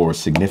shoes for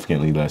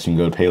significantly less. You can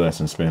go to Payless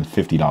and spend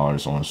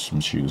 $50 on some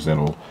shoes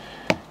that'll,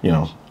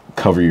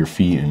 cover your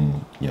feet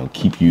and,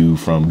 keep you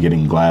from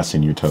getting glass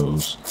in your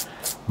toes.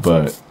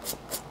 But,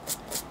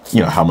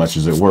 how much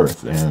is it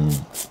worth? And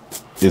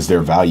is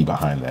there value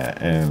behind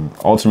that? And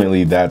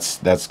ultimately, that's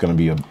going to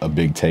be a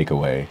big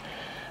takeaway.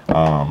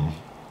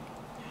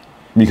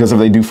 Because if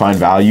they do find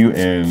value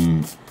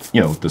in,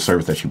 the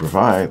service that you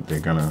provide, they're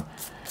gonna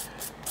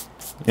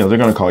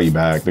call you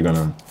back. They're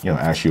gonna,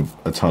 ask you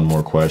a ton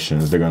more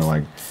questions. They're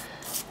gonna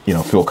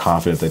feel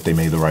confident that they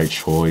made the right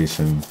choice,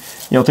 and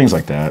things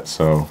like that.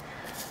 So,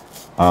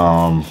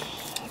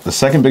 the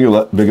second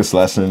biggest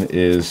lesson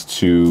is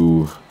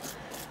to,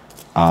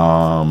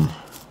 that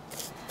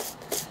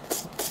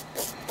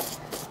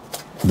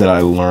I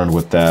learned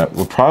with that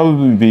would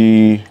probably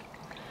be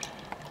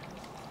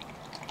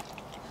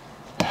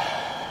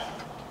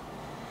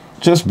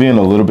just being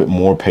a little bit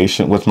more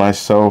patient with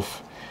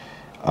myself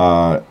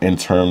in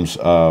terms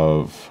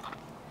of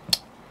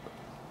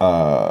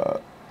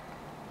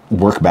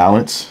work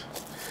balance.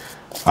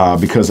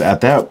 Because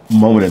at that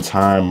moment in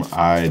time,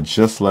 I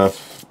just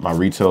left my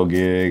retail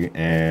gig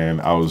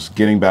and I was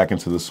getting back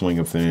into the swing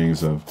of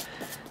things of,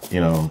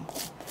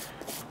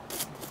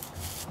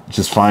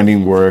 just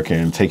finding work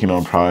and taking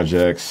on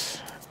projects.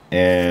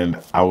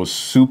 And I was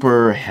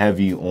super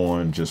heavy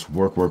on just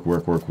work.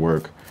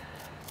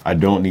 I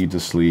don't need to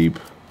sleep.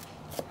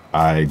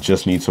 I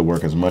just need to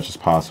work as much as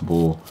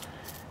possible.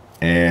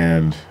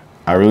 And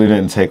I really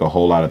didn't take a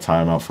whole lot of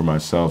time out for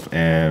myself.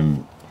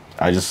 And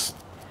I just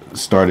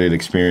started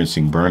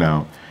experiencing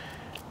burnout.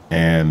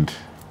 And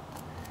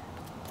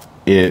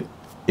it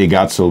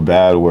got so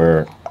bad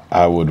where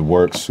I would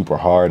work super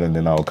hard and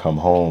then I would come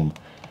home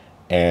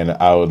and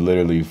I would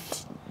literally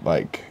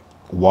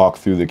walk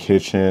through the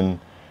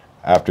kitchen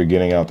after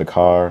getting out the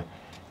car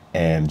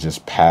and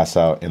just pass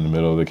out in the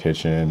middle of the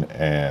kitchen,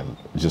 and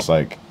just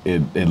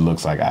it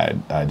looks like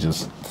I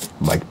just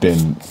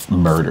been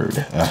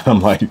murdered. I'm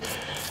like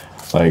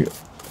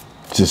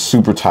just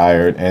super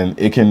tired, and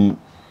it can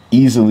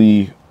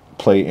easily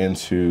play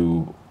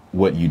into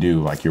what you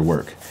do, like your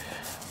work.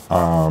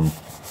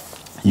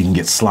 You can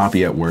get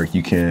sloppy at work.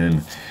 You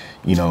can,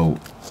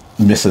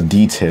 miss a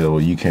detail.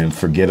 You can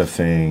forget a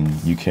thing.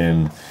 You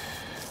can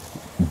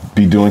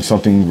be doing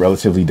something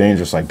relatively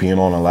dangerous, like being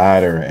on a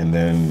ladder, and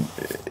then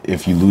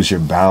if you lose your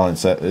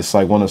balance, it's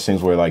like one of those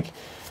things where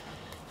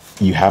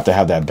you have to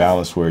have that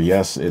balance where,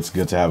 yes, it's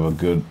good to have a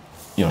good,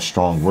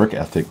 strong work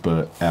ethic,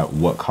 but at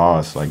what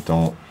cost?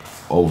 Don't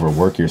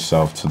overwork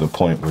yourself to the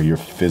point where you're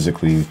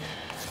physically,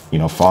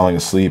 falling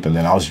asleep. And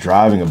then I was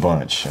driving a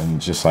bunch, and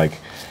just I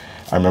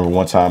remember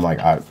one time,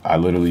 I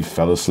literally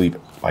fell asleep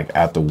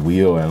at the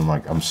wheel, and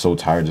I'm so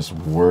tired just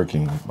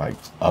working,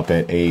 up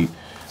at 8,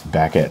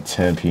 back at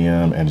 10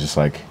 p.m. and just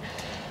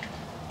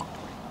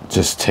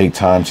take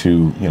time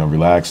to, you know,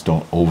 relax.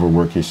 Don't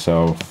overwork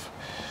yourself.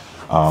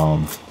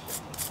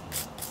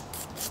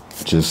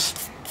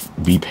 Just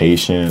be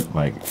patient.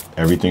 Like,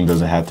 everything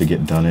doesn't have to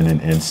get done in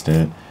an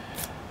instant.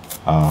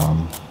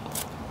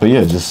 But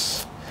yeah,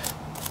 just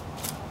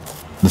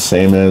the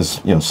same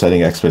as, you know,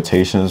 setting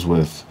expectations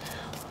with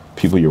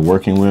people you're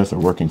working with or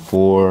working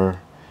for,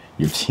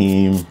 your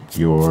team,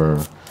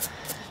 your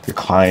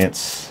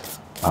clients,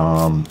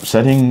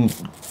 setting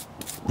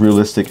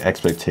realistic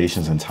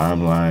expectations and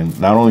timeline,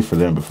 not only for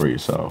them, but for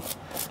yourself.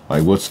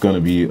 Like, what's going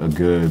to be a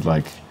good,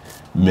 like,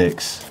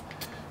 mix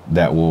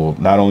that will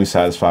not only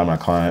satisfy my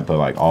client, but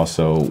like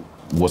also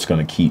what's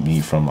going to keep me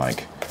from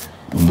like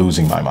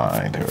losing my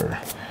mind or,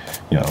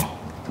 you know,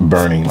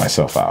 burning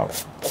myself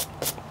out.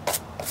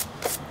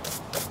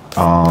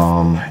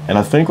 And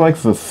I think like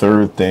the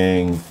third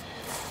thing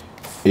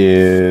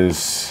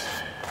is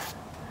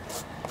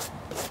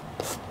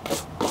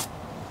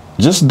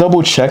just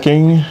double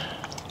checking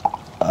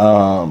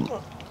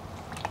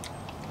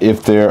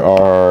if there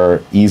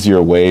are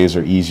easier ways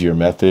or easier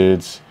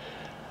methods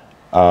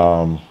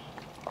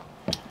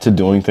to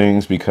doing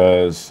things,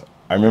 because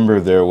I remember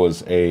there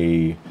was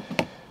at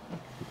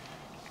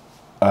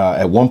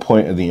one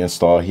point in the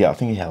install, I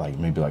think he had like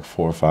maybe like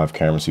 4 or 5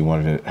 cameras he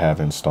wanted to have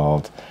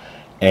installed,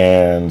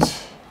 and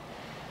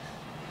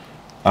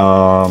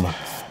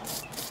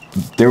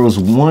there was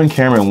one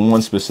camera in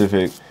one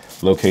specific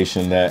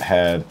location that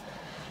had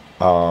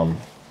a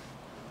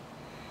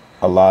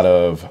lot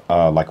of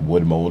like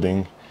wood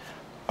molding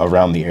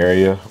around the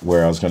area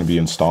where I was going to be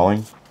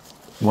installing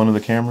one of the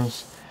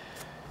cameras.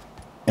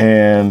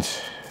 And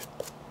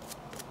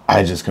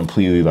I just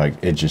completely, like,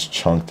 it just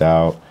chunked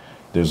out.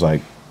 There's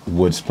like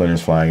wood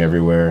splinters flying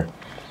everywhere.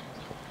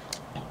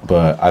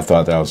 But I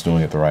thought that I was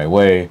doing it the right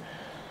way.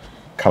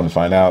 Come to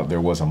find out,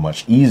 there was a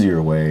much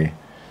easier way.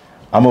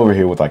 I'm over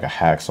here with like a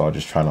hacksaw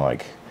just trying to,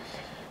 like,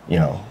 you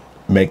know,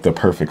 make the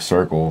perfect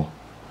circle.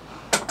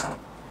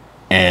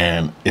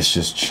 And it's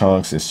just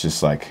chunks. It's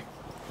just like,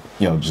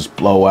 you know, just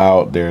blow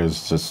out.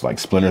 There's just like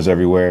splinters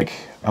everywhere.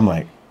 I'm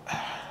like,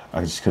 I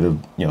just could have,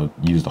 you know,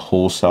 used a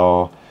whole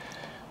saw,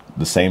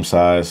 the same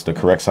size, the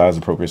correct size,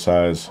 appropriate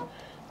size,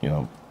 you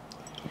know,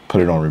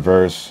 put it on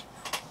reverse,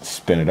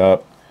 spin it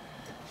up,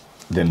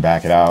 then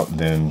back it out,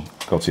 then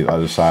go to the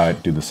other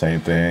side, do the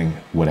same thing.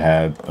 Would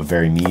have had a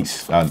very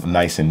neat,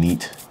 nice and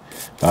neat,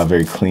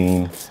 very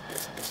clean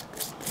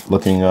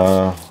looking, you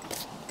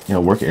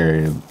know, work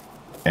area.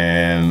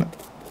 And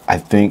I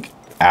think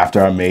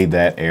after I made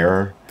that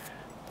error,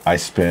 I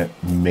spent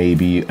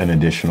maybe an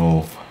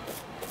additional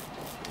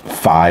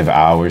 5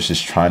 hours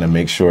just trying to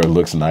make sure it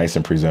looks nice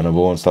and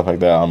presentable and stuff like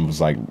that. I was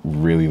like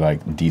really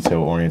like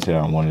detail oriented.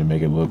 I wanted to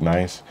make it look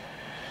nice,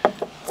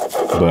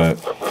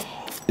 but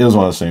it was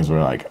one of those things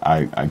where like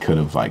I could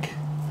have like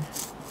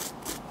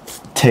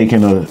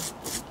taken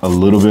a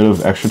little bit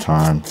of extra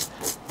time,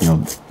 you know,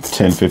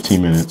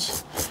 10-15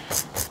 minutes,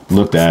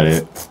 looked at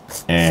it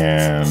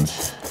and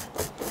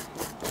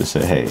just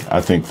said, hey, I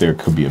think there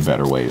could be a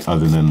better way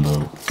other than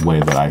the way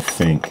that I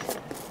think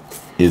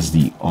is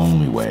the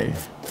only way.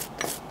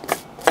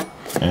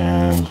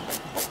 And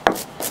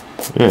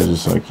yeah,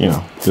 just like, you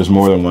know, there's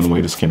more than one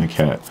way to skin a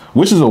cat,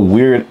 which is a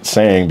weird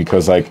saying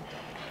because like,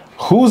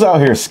 who's out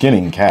here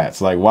skinning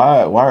cats? Like,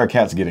 why are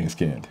cats getting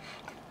skinned?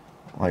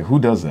 Like, who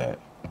does that?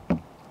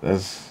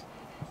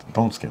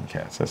 Don't skin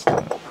cats. That's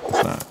not.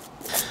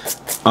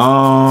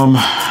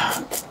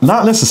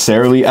 Not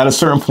necessarily. At a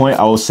certain point,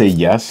 I will say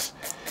yes.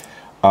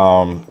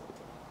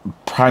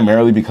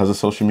 Primarily because of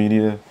social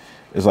media.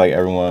 It's like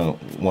everyone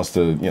wants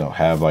to, you know,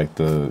 have like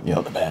the, you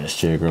know, the baddest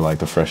chick or like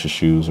the freshest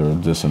shoes or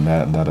this and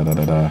that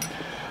and da.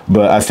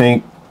 But I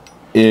think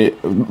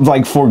it,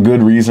 like, for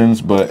good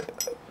reasons,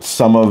 but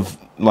some of,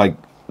 like,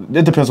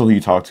 it depends on who you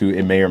talk to.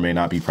 It may or may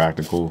not be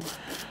practical.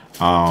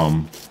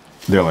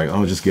 They're like,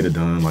 oh, just get it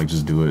done. Like,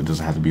 just do it. It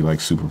doesn't have to be like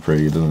super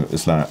pretty.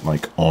 It's not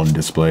like on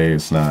display.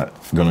 It's not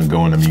gonna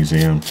go in a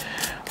museum.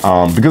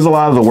 Because a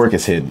lot of the work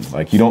is hidden.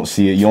 Like, you don't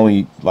see it. You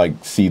only like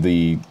see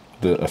the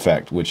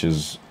effect, which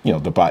is, you know,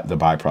 the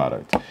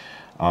byproduct.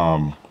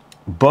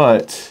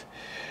 But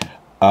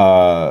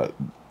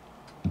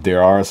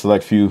there are a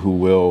select few who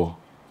will,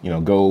 you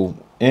know, go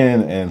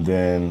in and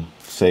then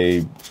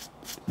say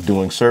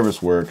doing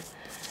service work,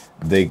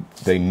 they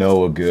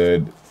know a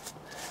good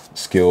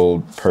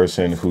skilled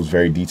person who's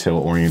very detail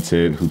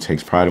oriented, who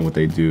takes pride in what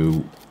they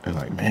do, and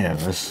like, man,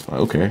 that's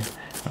okay.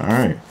 All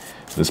right.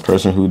 This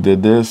person who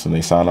did this and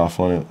they signed off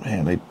on it,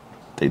 man,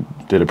 they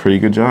did a pretty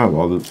good job.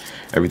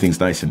 Everything's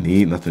nice and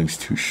neat, nothing's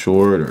too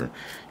short, or,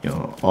 you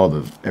know,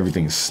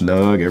 everything's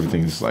snug,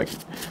 everything's like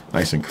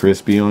nice and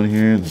crispy on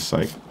here. And it's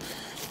like,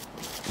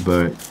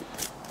 but,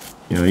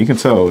 you know, you can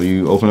tell,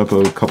 you open up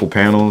a couple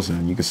panels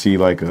and you can see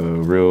like a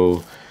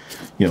real,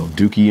 you know,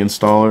 dookie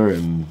installer,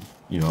 and,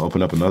 you know,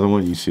 open up another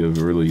one, you see a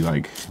really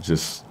like,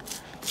 just,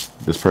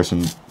 this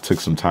person took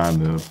some time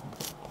to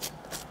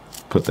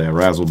put that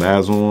razzle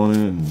dazzle on it,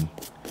 and,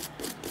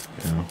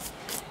 you know.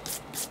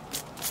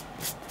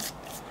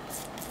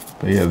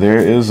 But yeah, there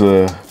is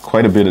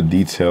quite a bit of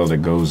detail that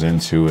goes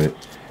into it,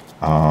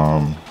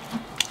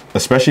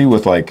 especially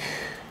with like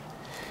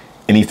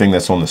anything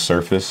that's on the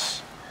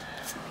surface.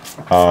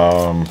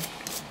 So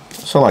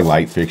like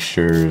light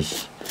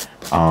fixtures,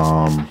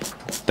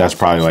 that's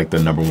probably like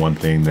the number one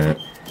thing that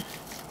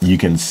you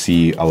can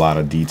see a lot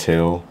of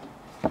detail,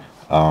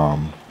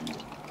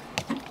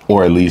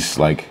 or at least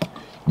like,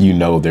 you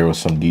know, there was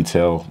some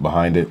detail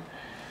behind it.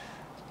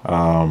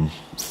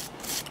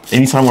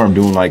 Anytime where I'm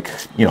doing like,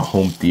 you know,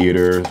 home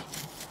theater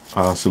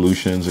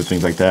solutions or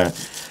things like that,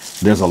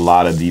 there's a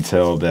lot of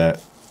detail that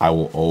I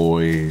will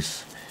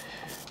always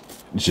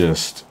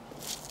just,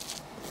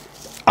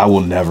 I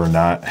will never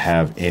not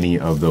have any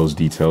of those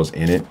details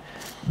in it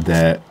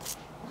that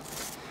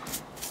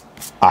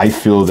I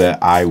feel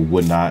that I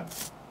would not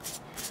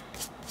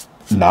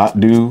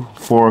do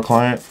for a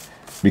client,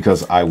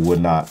 because I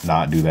would not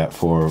do that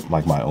for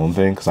like my own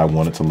thing, because I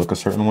want it to look a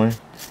certain way.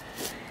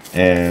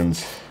 And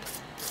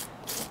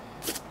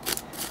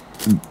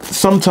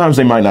sometimes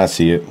they might not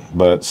see it,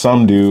 but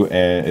some do,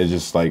 and it's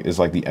just like, it's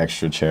like the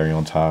extra cherry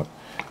on top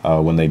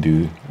when they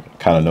do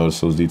kind of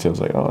notice those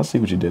details. Like, oh, I see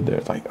what you did there.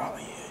 It's like, oh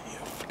yeah.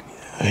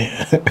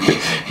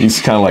 You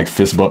just kind of like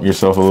fist bump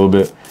yourself a little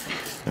bit,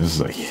 and it's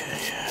like,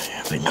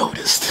 yeah, they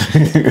noticed.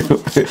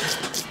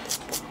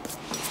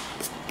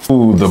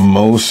 Ooh, the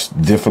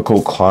most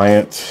difficult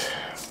client.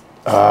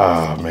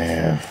 Ah,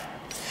 man.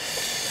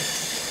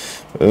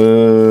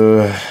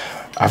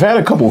 I've had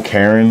a couple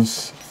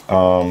Karens.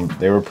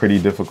 They were pretty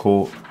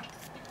difficult.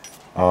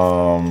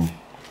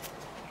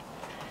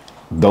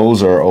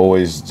 Those are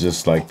always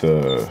just like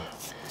the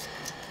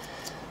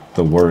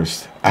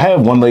worst. I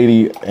had one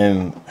lady,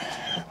 and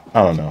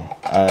I don't know.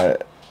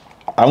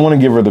 I want to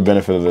give her the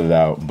benefit of the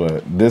doubt,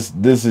 but this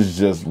is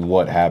just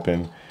what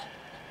happened.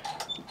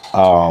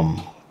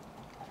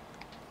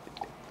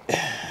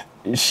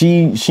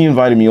 She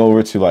invited me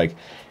over to, like,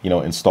 you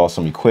know, install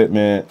some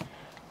equipment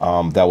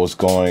that was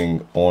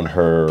going on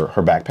her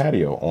back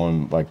patio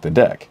on like the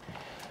deck.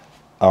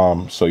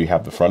 So you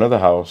have the front of the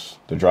house,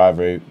 the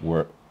driveway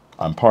where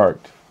I'm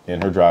parked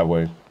in her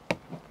driveway,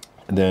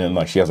 and then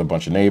like she has a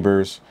bunch of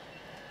neighbors.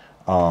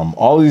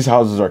 All of these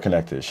houses are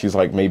connected. She's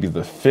like maybe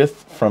the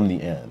fifth from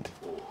the end,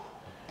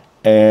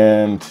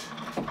 and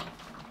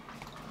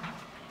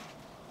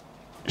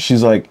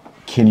she's like,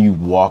 can you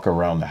walk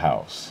around the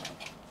house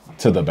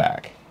to the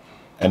back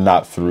and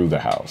not through the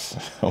house?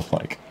 I'm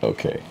like,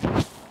 okay.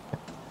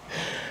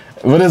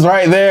 But it's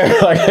right there.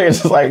 Like,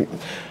 it's just like,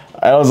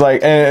 I was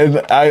like, and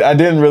I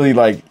didn't really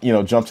like, you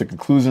know, jump to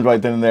conclusions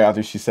right then and there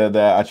after she said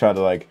that. I tried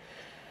to like,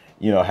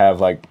 you know, have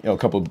like, you know, a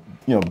couple,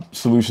 you know,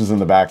 solutions in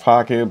the back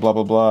pocket, blah,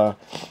 blah, blah.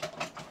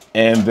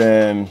 And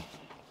then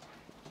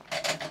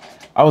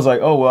I was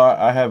like, oh, well,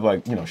 I have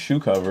like, you know, shoe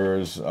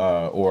covers,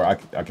 or I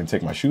can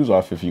take my shoes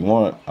off if you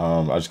want.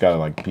 I just gotta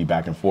like be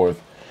back and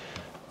forth,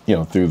 you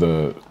know, through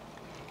the,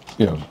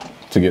 you know,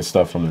 to get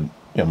stuff from the,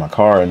 you know, my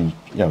car and,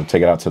 you know,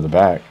 take it out to the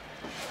back.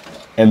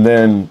 And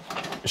then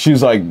she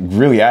was like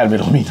really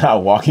adamant on me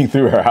not walking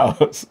through her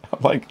house.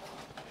 I'm like,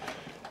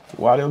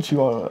 why don't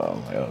you all?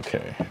 I'm like,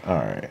 okay, all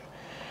right.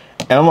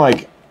 And I'm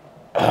like,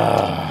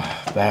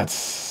 that's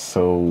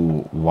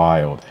so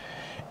wild.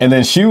 And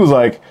then she was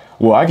like,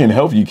 well, I can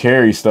help you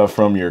carry stuff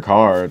from your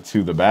car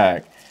to the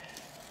back.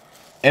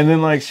 And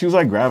then like, she was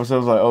like grabbing stuff. I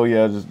was like, oh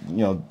yeah, just, you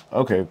know,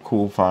 okay,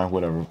 cool, fine,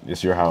 whatever.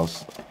 It's your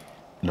house.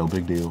 No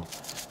big deal.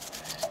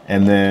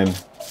 And then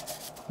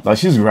like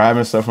she's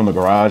grabbing stuff from the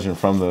garage and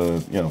from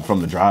the, you know,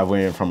 from the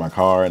driveway and from my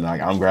car. And like,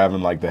 I'm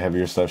grabbing like the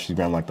heavier stuff. She's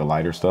grabbing like the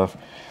lighter stuff.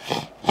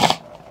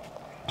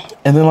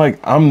 And then like,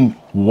 I'm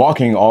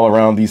walking all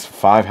around these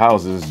 5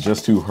 houses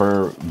just to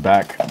her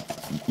back,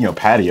 you know,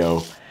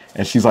 patio.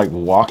 And she's like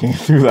walking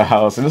through the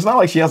house. And it's not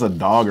like she has a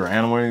dog or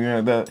animal or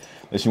anything like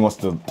that she wants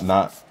to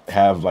not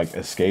have like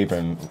escape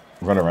and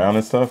run around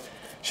and stuff.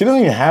 She doesn't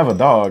even have a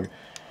dog.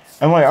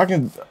 I'm like, I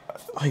can,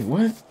 like,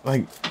 what?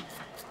 Like,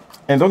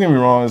 and don't get me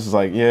wrong, it's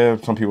like, yeah,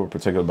 some people are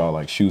particular about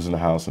like shoes in the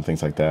house and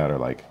things like that, or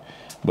like,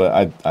 but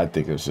I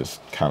think it was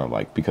just kind of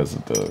like because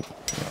of the,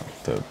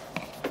 you know,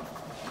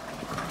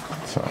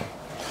 so.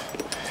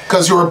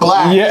 Because you were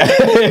black. Yeah.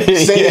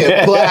 Say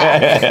it,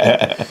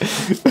 black.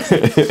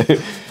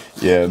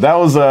 Yeah, that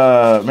was,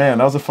 man,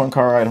 that was a fun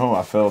car ride home.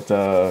 I felt,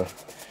 I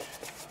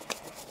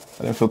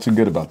didn't feel too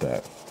good about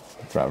that,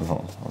 driving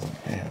home. I was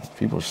like, man,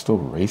 people are still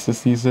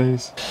racist these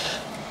days.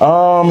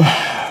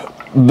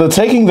 The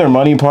taking their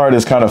money part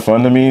is kind of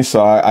fun to me,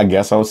 so I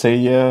guess I would say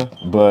yeah.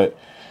 But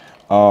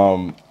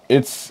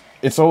it's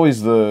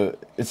always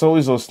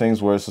those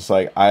things where it's just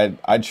like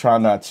I try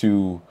not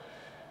to.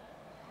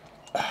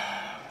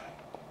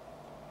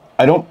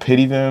 I don't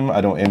pity them, I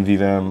don't envy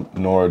them,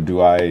 nor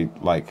do I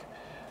like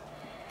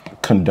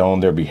condone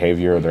their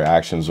behavior or their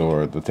actions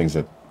or the things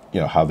that, you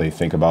know, how they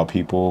think about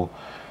people,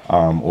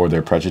 or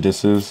their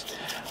prejudices.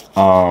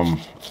 I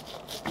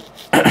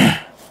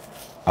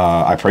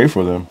pray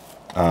for them.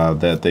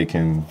 That they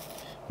can,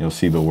 you know,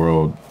 see the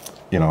world,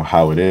 you know,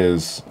 how it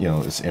is. You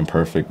know, it's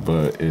imperfect,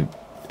 but it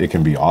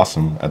can be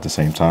awesome at the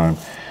same time.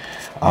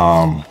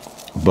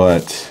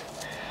 But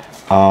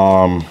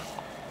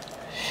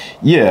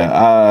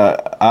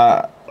Yeah,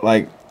 I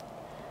like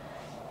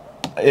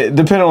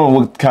depending on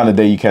what kind of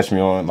day you catch me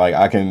on, like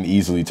I can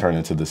easily turn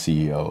into the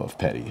CEO of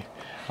petty.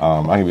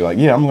 I can be like,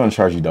 yeah, I'm going to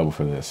charge you double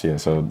for this. Yeah,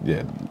 so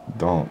yeah,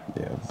 don't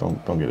get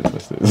it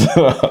twisted.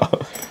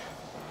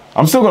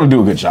 I'm still going to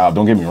do a good job.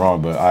 Don't get me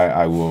wrong, but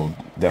I will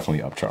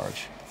definitely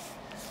upcharge.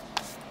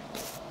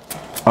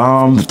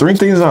 The three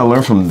things that I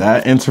learned from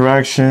that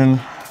interaction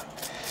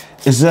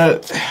is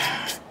that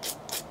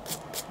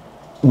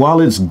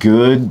while it's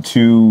good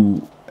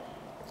to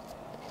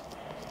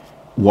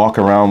walk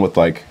around with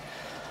like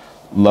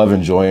love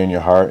and joy in your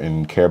heart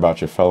and care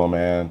about your fellow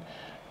man,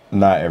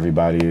 not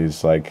everybody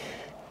is like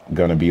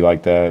gonna be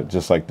like that.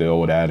 Just like the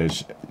old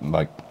adage,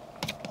 like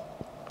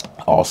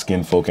all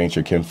skin folk ain't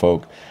your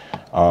kinfolk.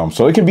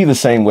 So it can be the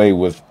same way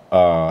with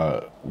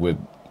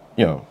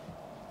you know,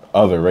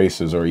 other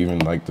races or even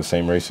like the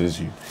same race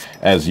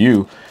as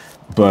you,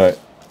 but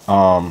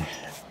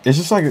it's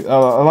just like a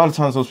lot of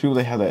times those people,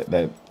 they have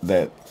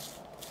that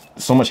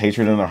so much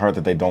hatred in their heart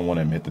that they don't want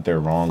to admit that they're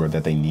wrong or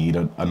that they need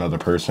another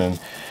person,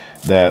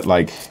 that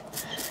like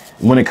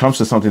when it comes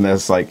to something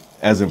that's like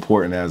as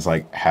important as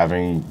like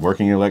having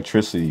working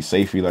electricity,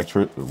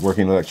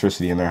 working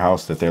electricity in their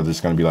house, that they're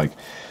just going to be like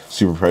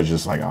super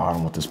prejudiced, like, oh, I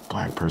don't want this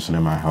black person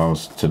in my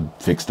house to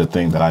fix the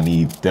thing that I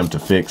need them to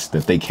fix,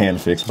 that they can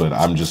fix, but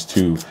I'm just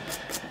too,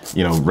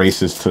 you know,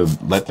 racist to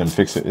let them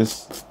fix it.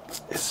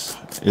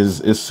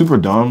 It's super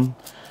dumb,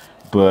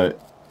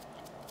 but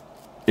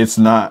it's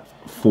not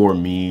for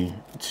me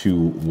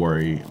to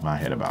worry my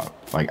head about.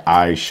 Like,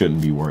 I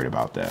shouldn't be worried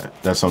about that.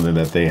 That's something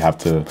that they have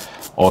to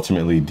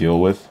ultimately deal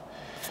with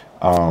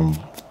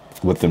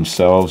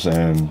themselves,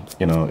 and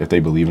you know, if they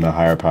believe in a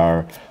higher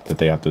power, that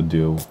they have to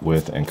deal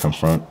with and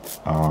confront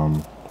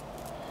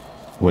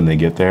when they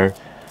get there.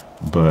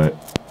 But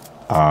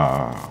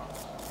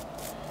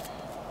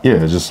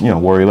yeah, just, you know,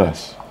 worry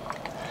less.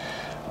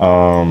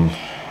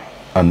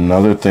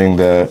 Another thing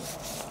that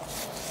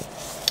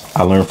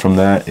I learned from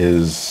that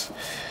is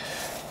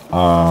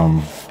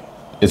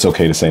it's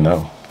okay to say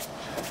no.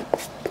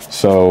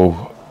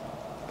 So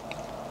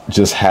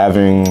just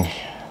having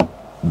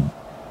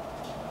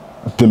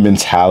the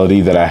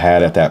mentality that I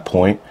had at that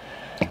point,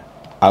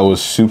 I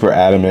was super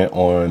adamant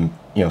on,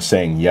 you know,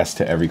 saying yes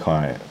to every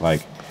client.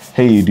 Like,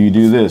 hey, do you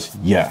do this?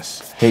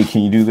 Yes. Hey,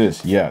 can you do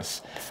this?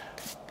 Yes.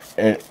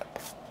 And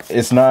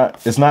it's not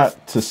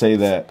to say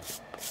that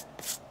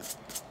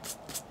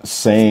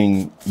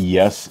saying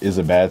yes is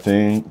a bad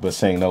thing, but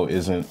saying no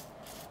isn't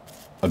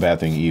a bad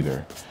thing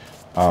either.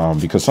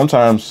 Because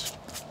sometimes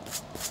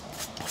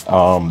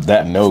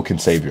that no can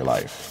save your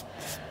life.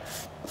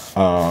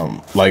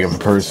 Like if a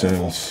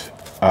person's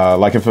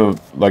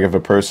if a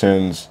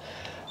person's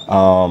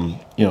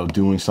you know,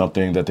 doing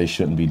something that they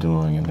shouldn't be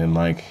doing, and then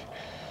like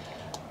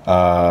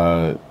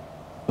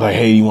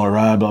hey, you want to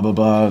ride, blah blah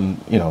blah,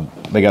 and you know,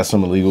 they got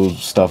some illegal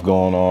stuff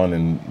going on,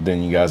 and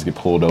then you guys get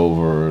pulled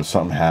over or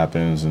something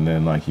happens, and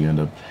then like you end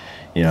up,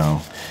 you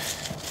know,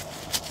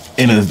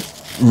 in a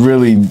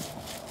really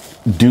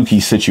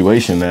dookie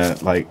situation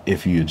that, like,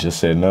 if you just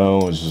said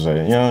no, it's just like,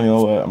 you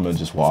know what, I'm gonna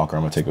just walk, or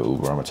I'm gonna take an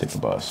Uber, I'm gonna take the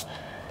bus,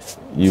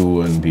 you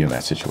wouldn't be in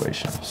that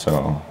situation.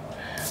 So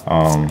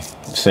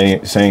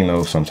saying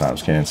no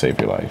sometimes can save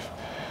your life.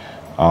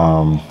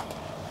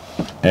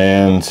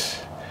 And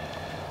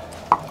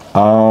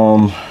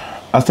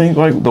I think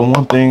like the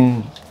one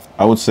thing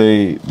I would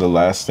say, the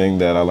last thing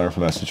that I learned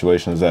from that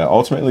situation is that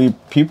ultimately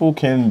people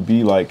can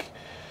be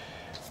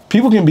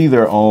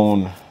their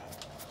own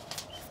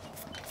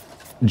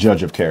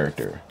judge of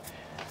character.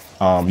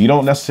 You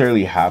don't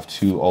necessarily have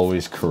to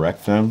always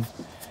correct them,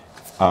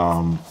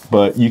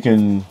 but you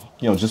can,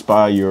 you know, just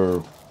by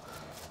your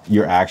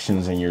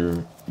actions and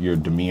your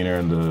demeanor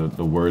and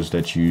the words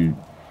that you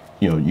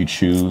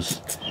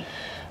choose,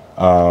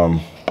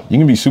 you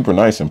can be super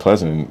nice and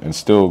pleasant and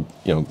still,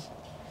 you know,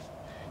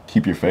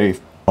 keep your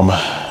faith.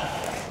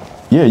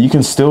 Yeah, you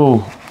can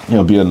still, you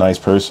know, be a nice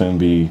person,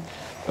 be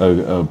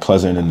a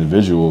pleasant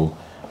individual.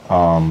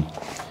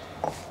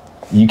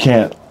 You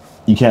can't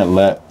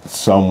let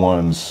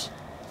someone's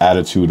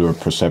attitude or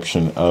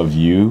perception of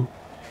you,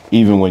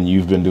 even when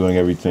you've been doing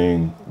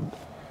everything,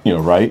 you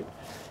know, right,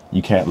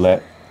 you can't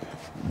let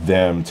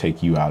them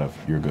take you out of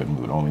your good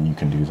mood. Only you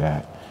can do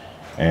that.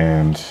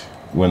 And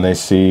when they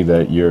see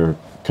that you're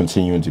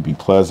continuing to be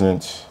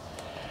pleasant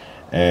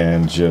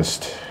and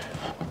just,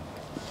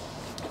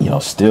 you know,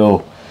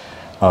 still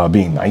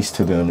being nice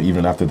to them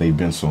even after they've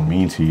been so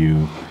mean to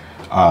you,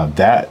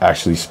 that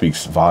actually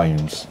speaks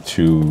volumes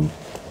to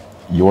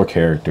your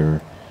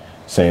character,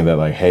 saying that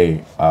like,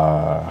 hey,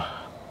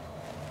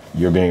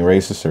 you're being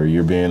racist, or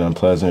you're being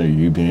unpleasant, or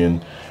you're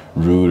being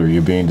rude, or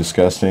you're being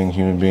disgusting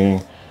human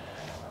being,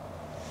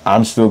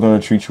 I'm still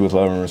going to treat you with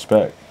love and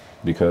respect,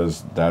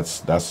 because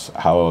that's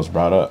how I was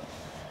brought up.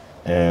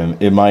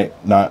 And it might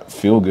not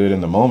feel good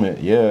in the moment.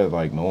 Yeah,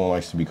 like no one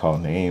likes to be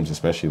called names,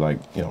 especially like,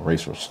 you know,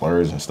 racial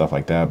slurs and stuff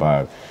like that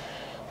by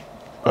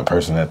a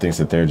person that thinks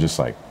that they're just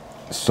like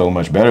so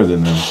much better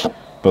than them.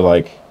 But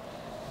like,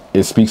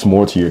 it speaks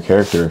more to your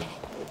character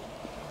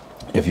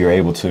if you're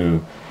able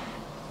to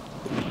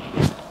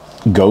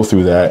go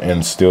through that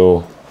and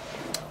still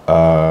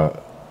have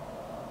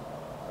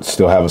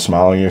a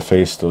smile on your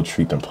face, still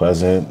treat them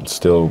pleasant,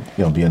 still,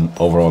 you know, be an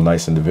overall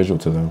nice individual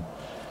to them.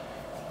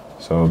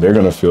 So they're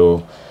gonna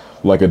feel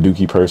like a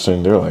dookie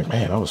person. They're like,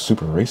 man, I was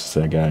super racist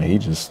to that guy. He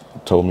just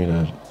told me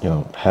to, you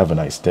know, have a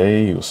nice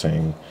day. He was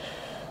saying,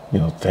 you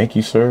know, thank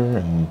you, sir,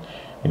 and,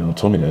 you know,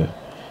 told me to,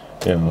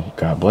 you know,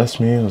 God bless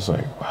me. It was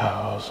like,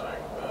 wow. I was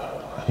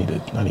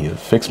like, I need to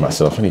fix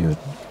myself. I need to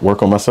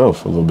work on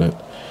myself a little bit.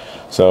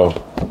 So,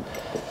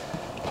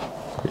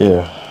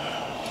 yeah,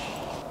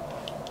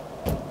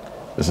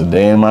 it's a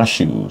day in my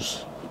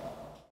shoes.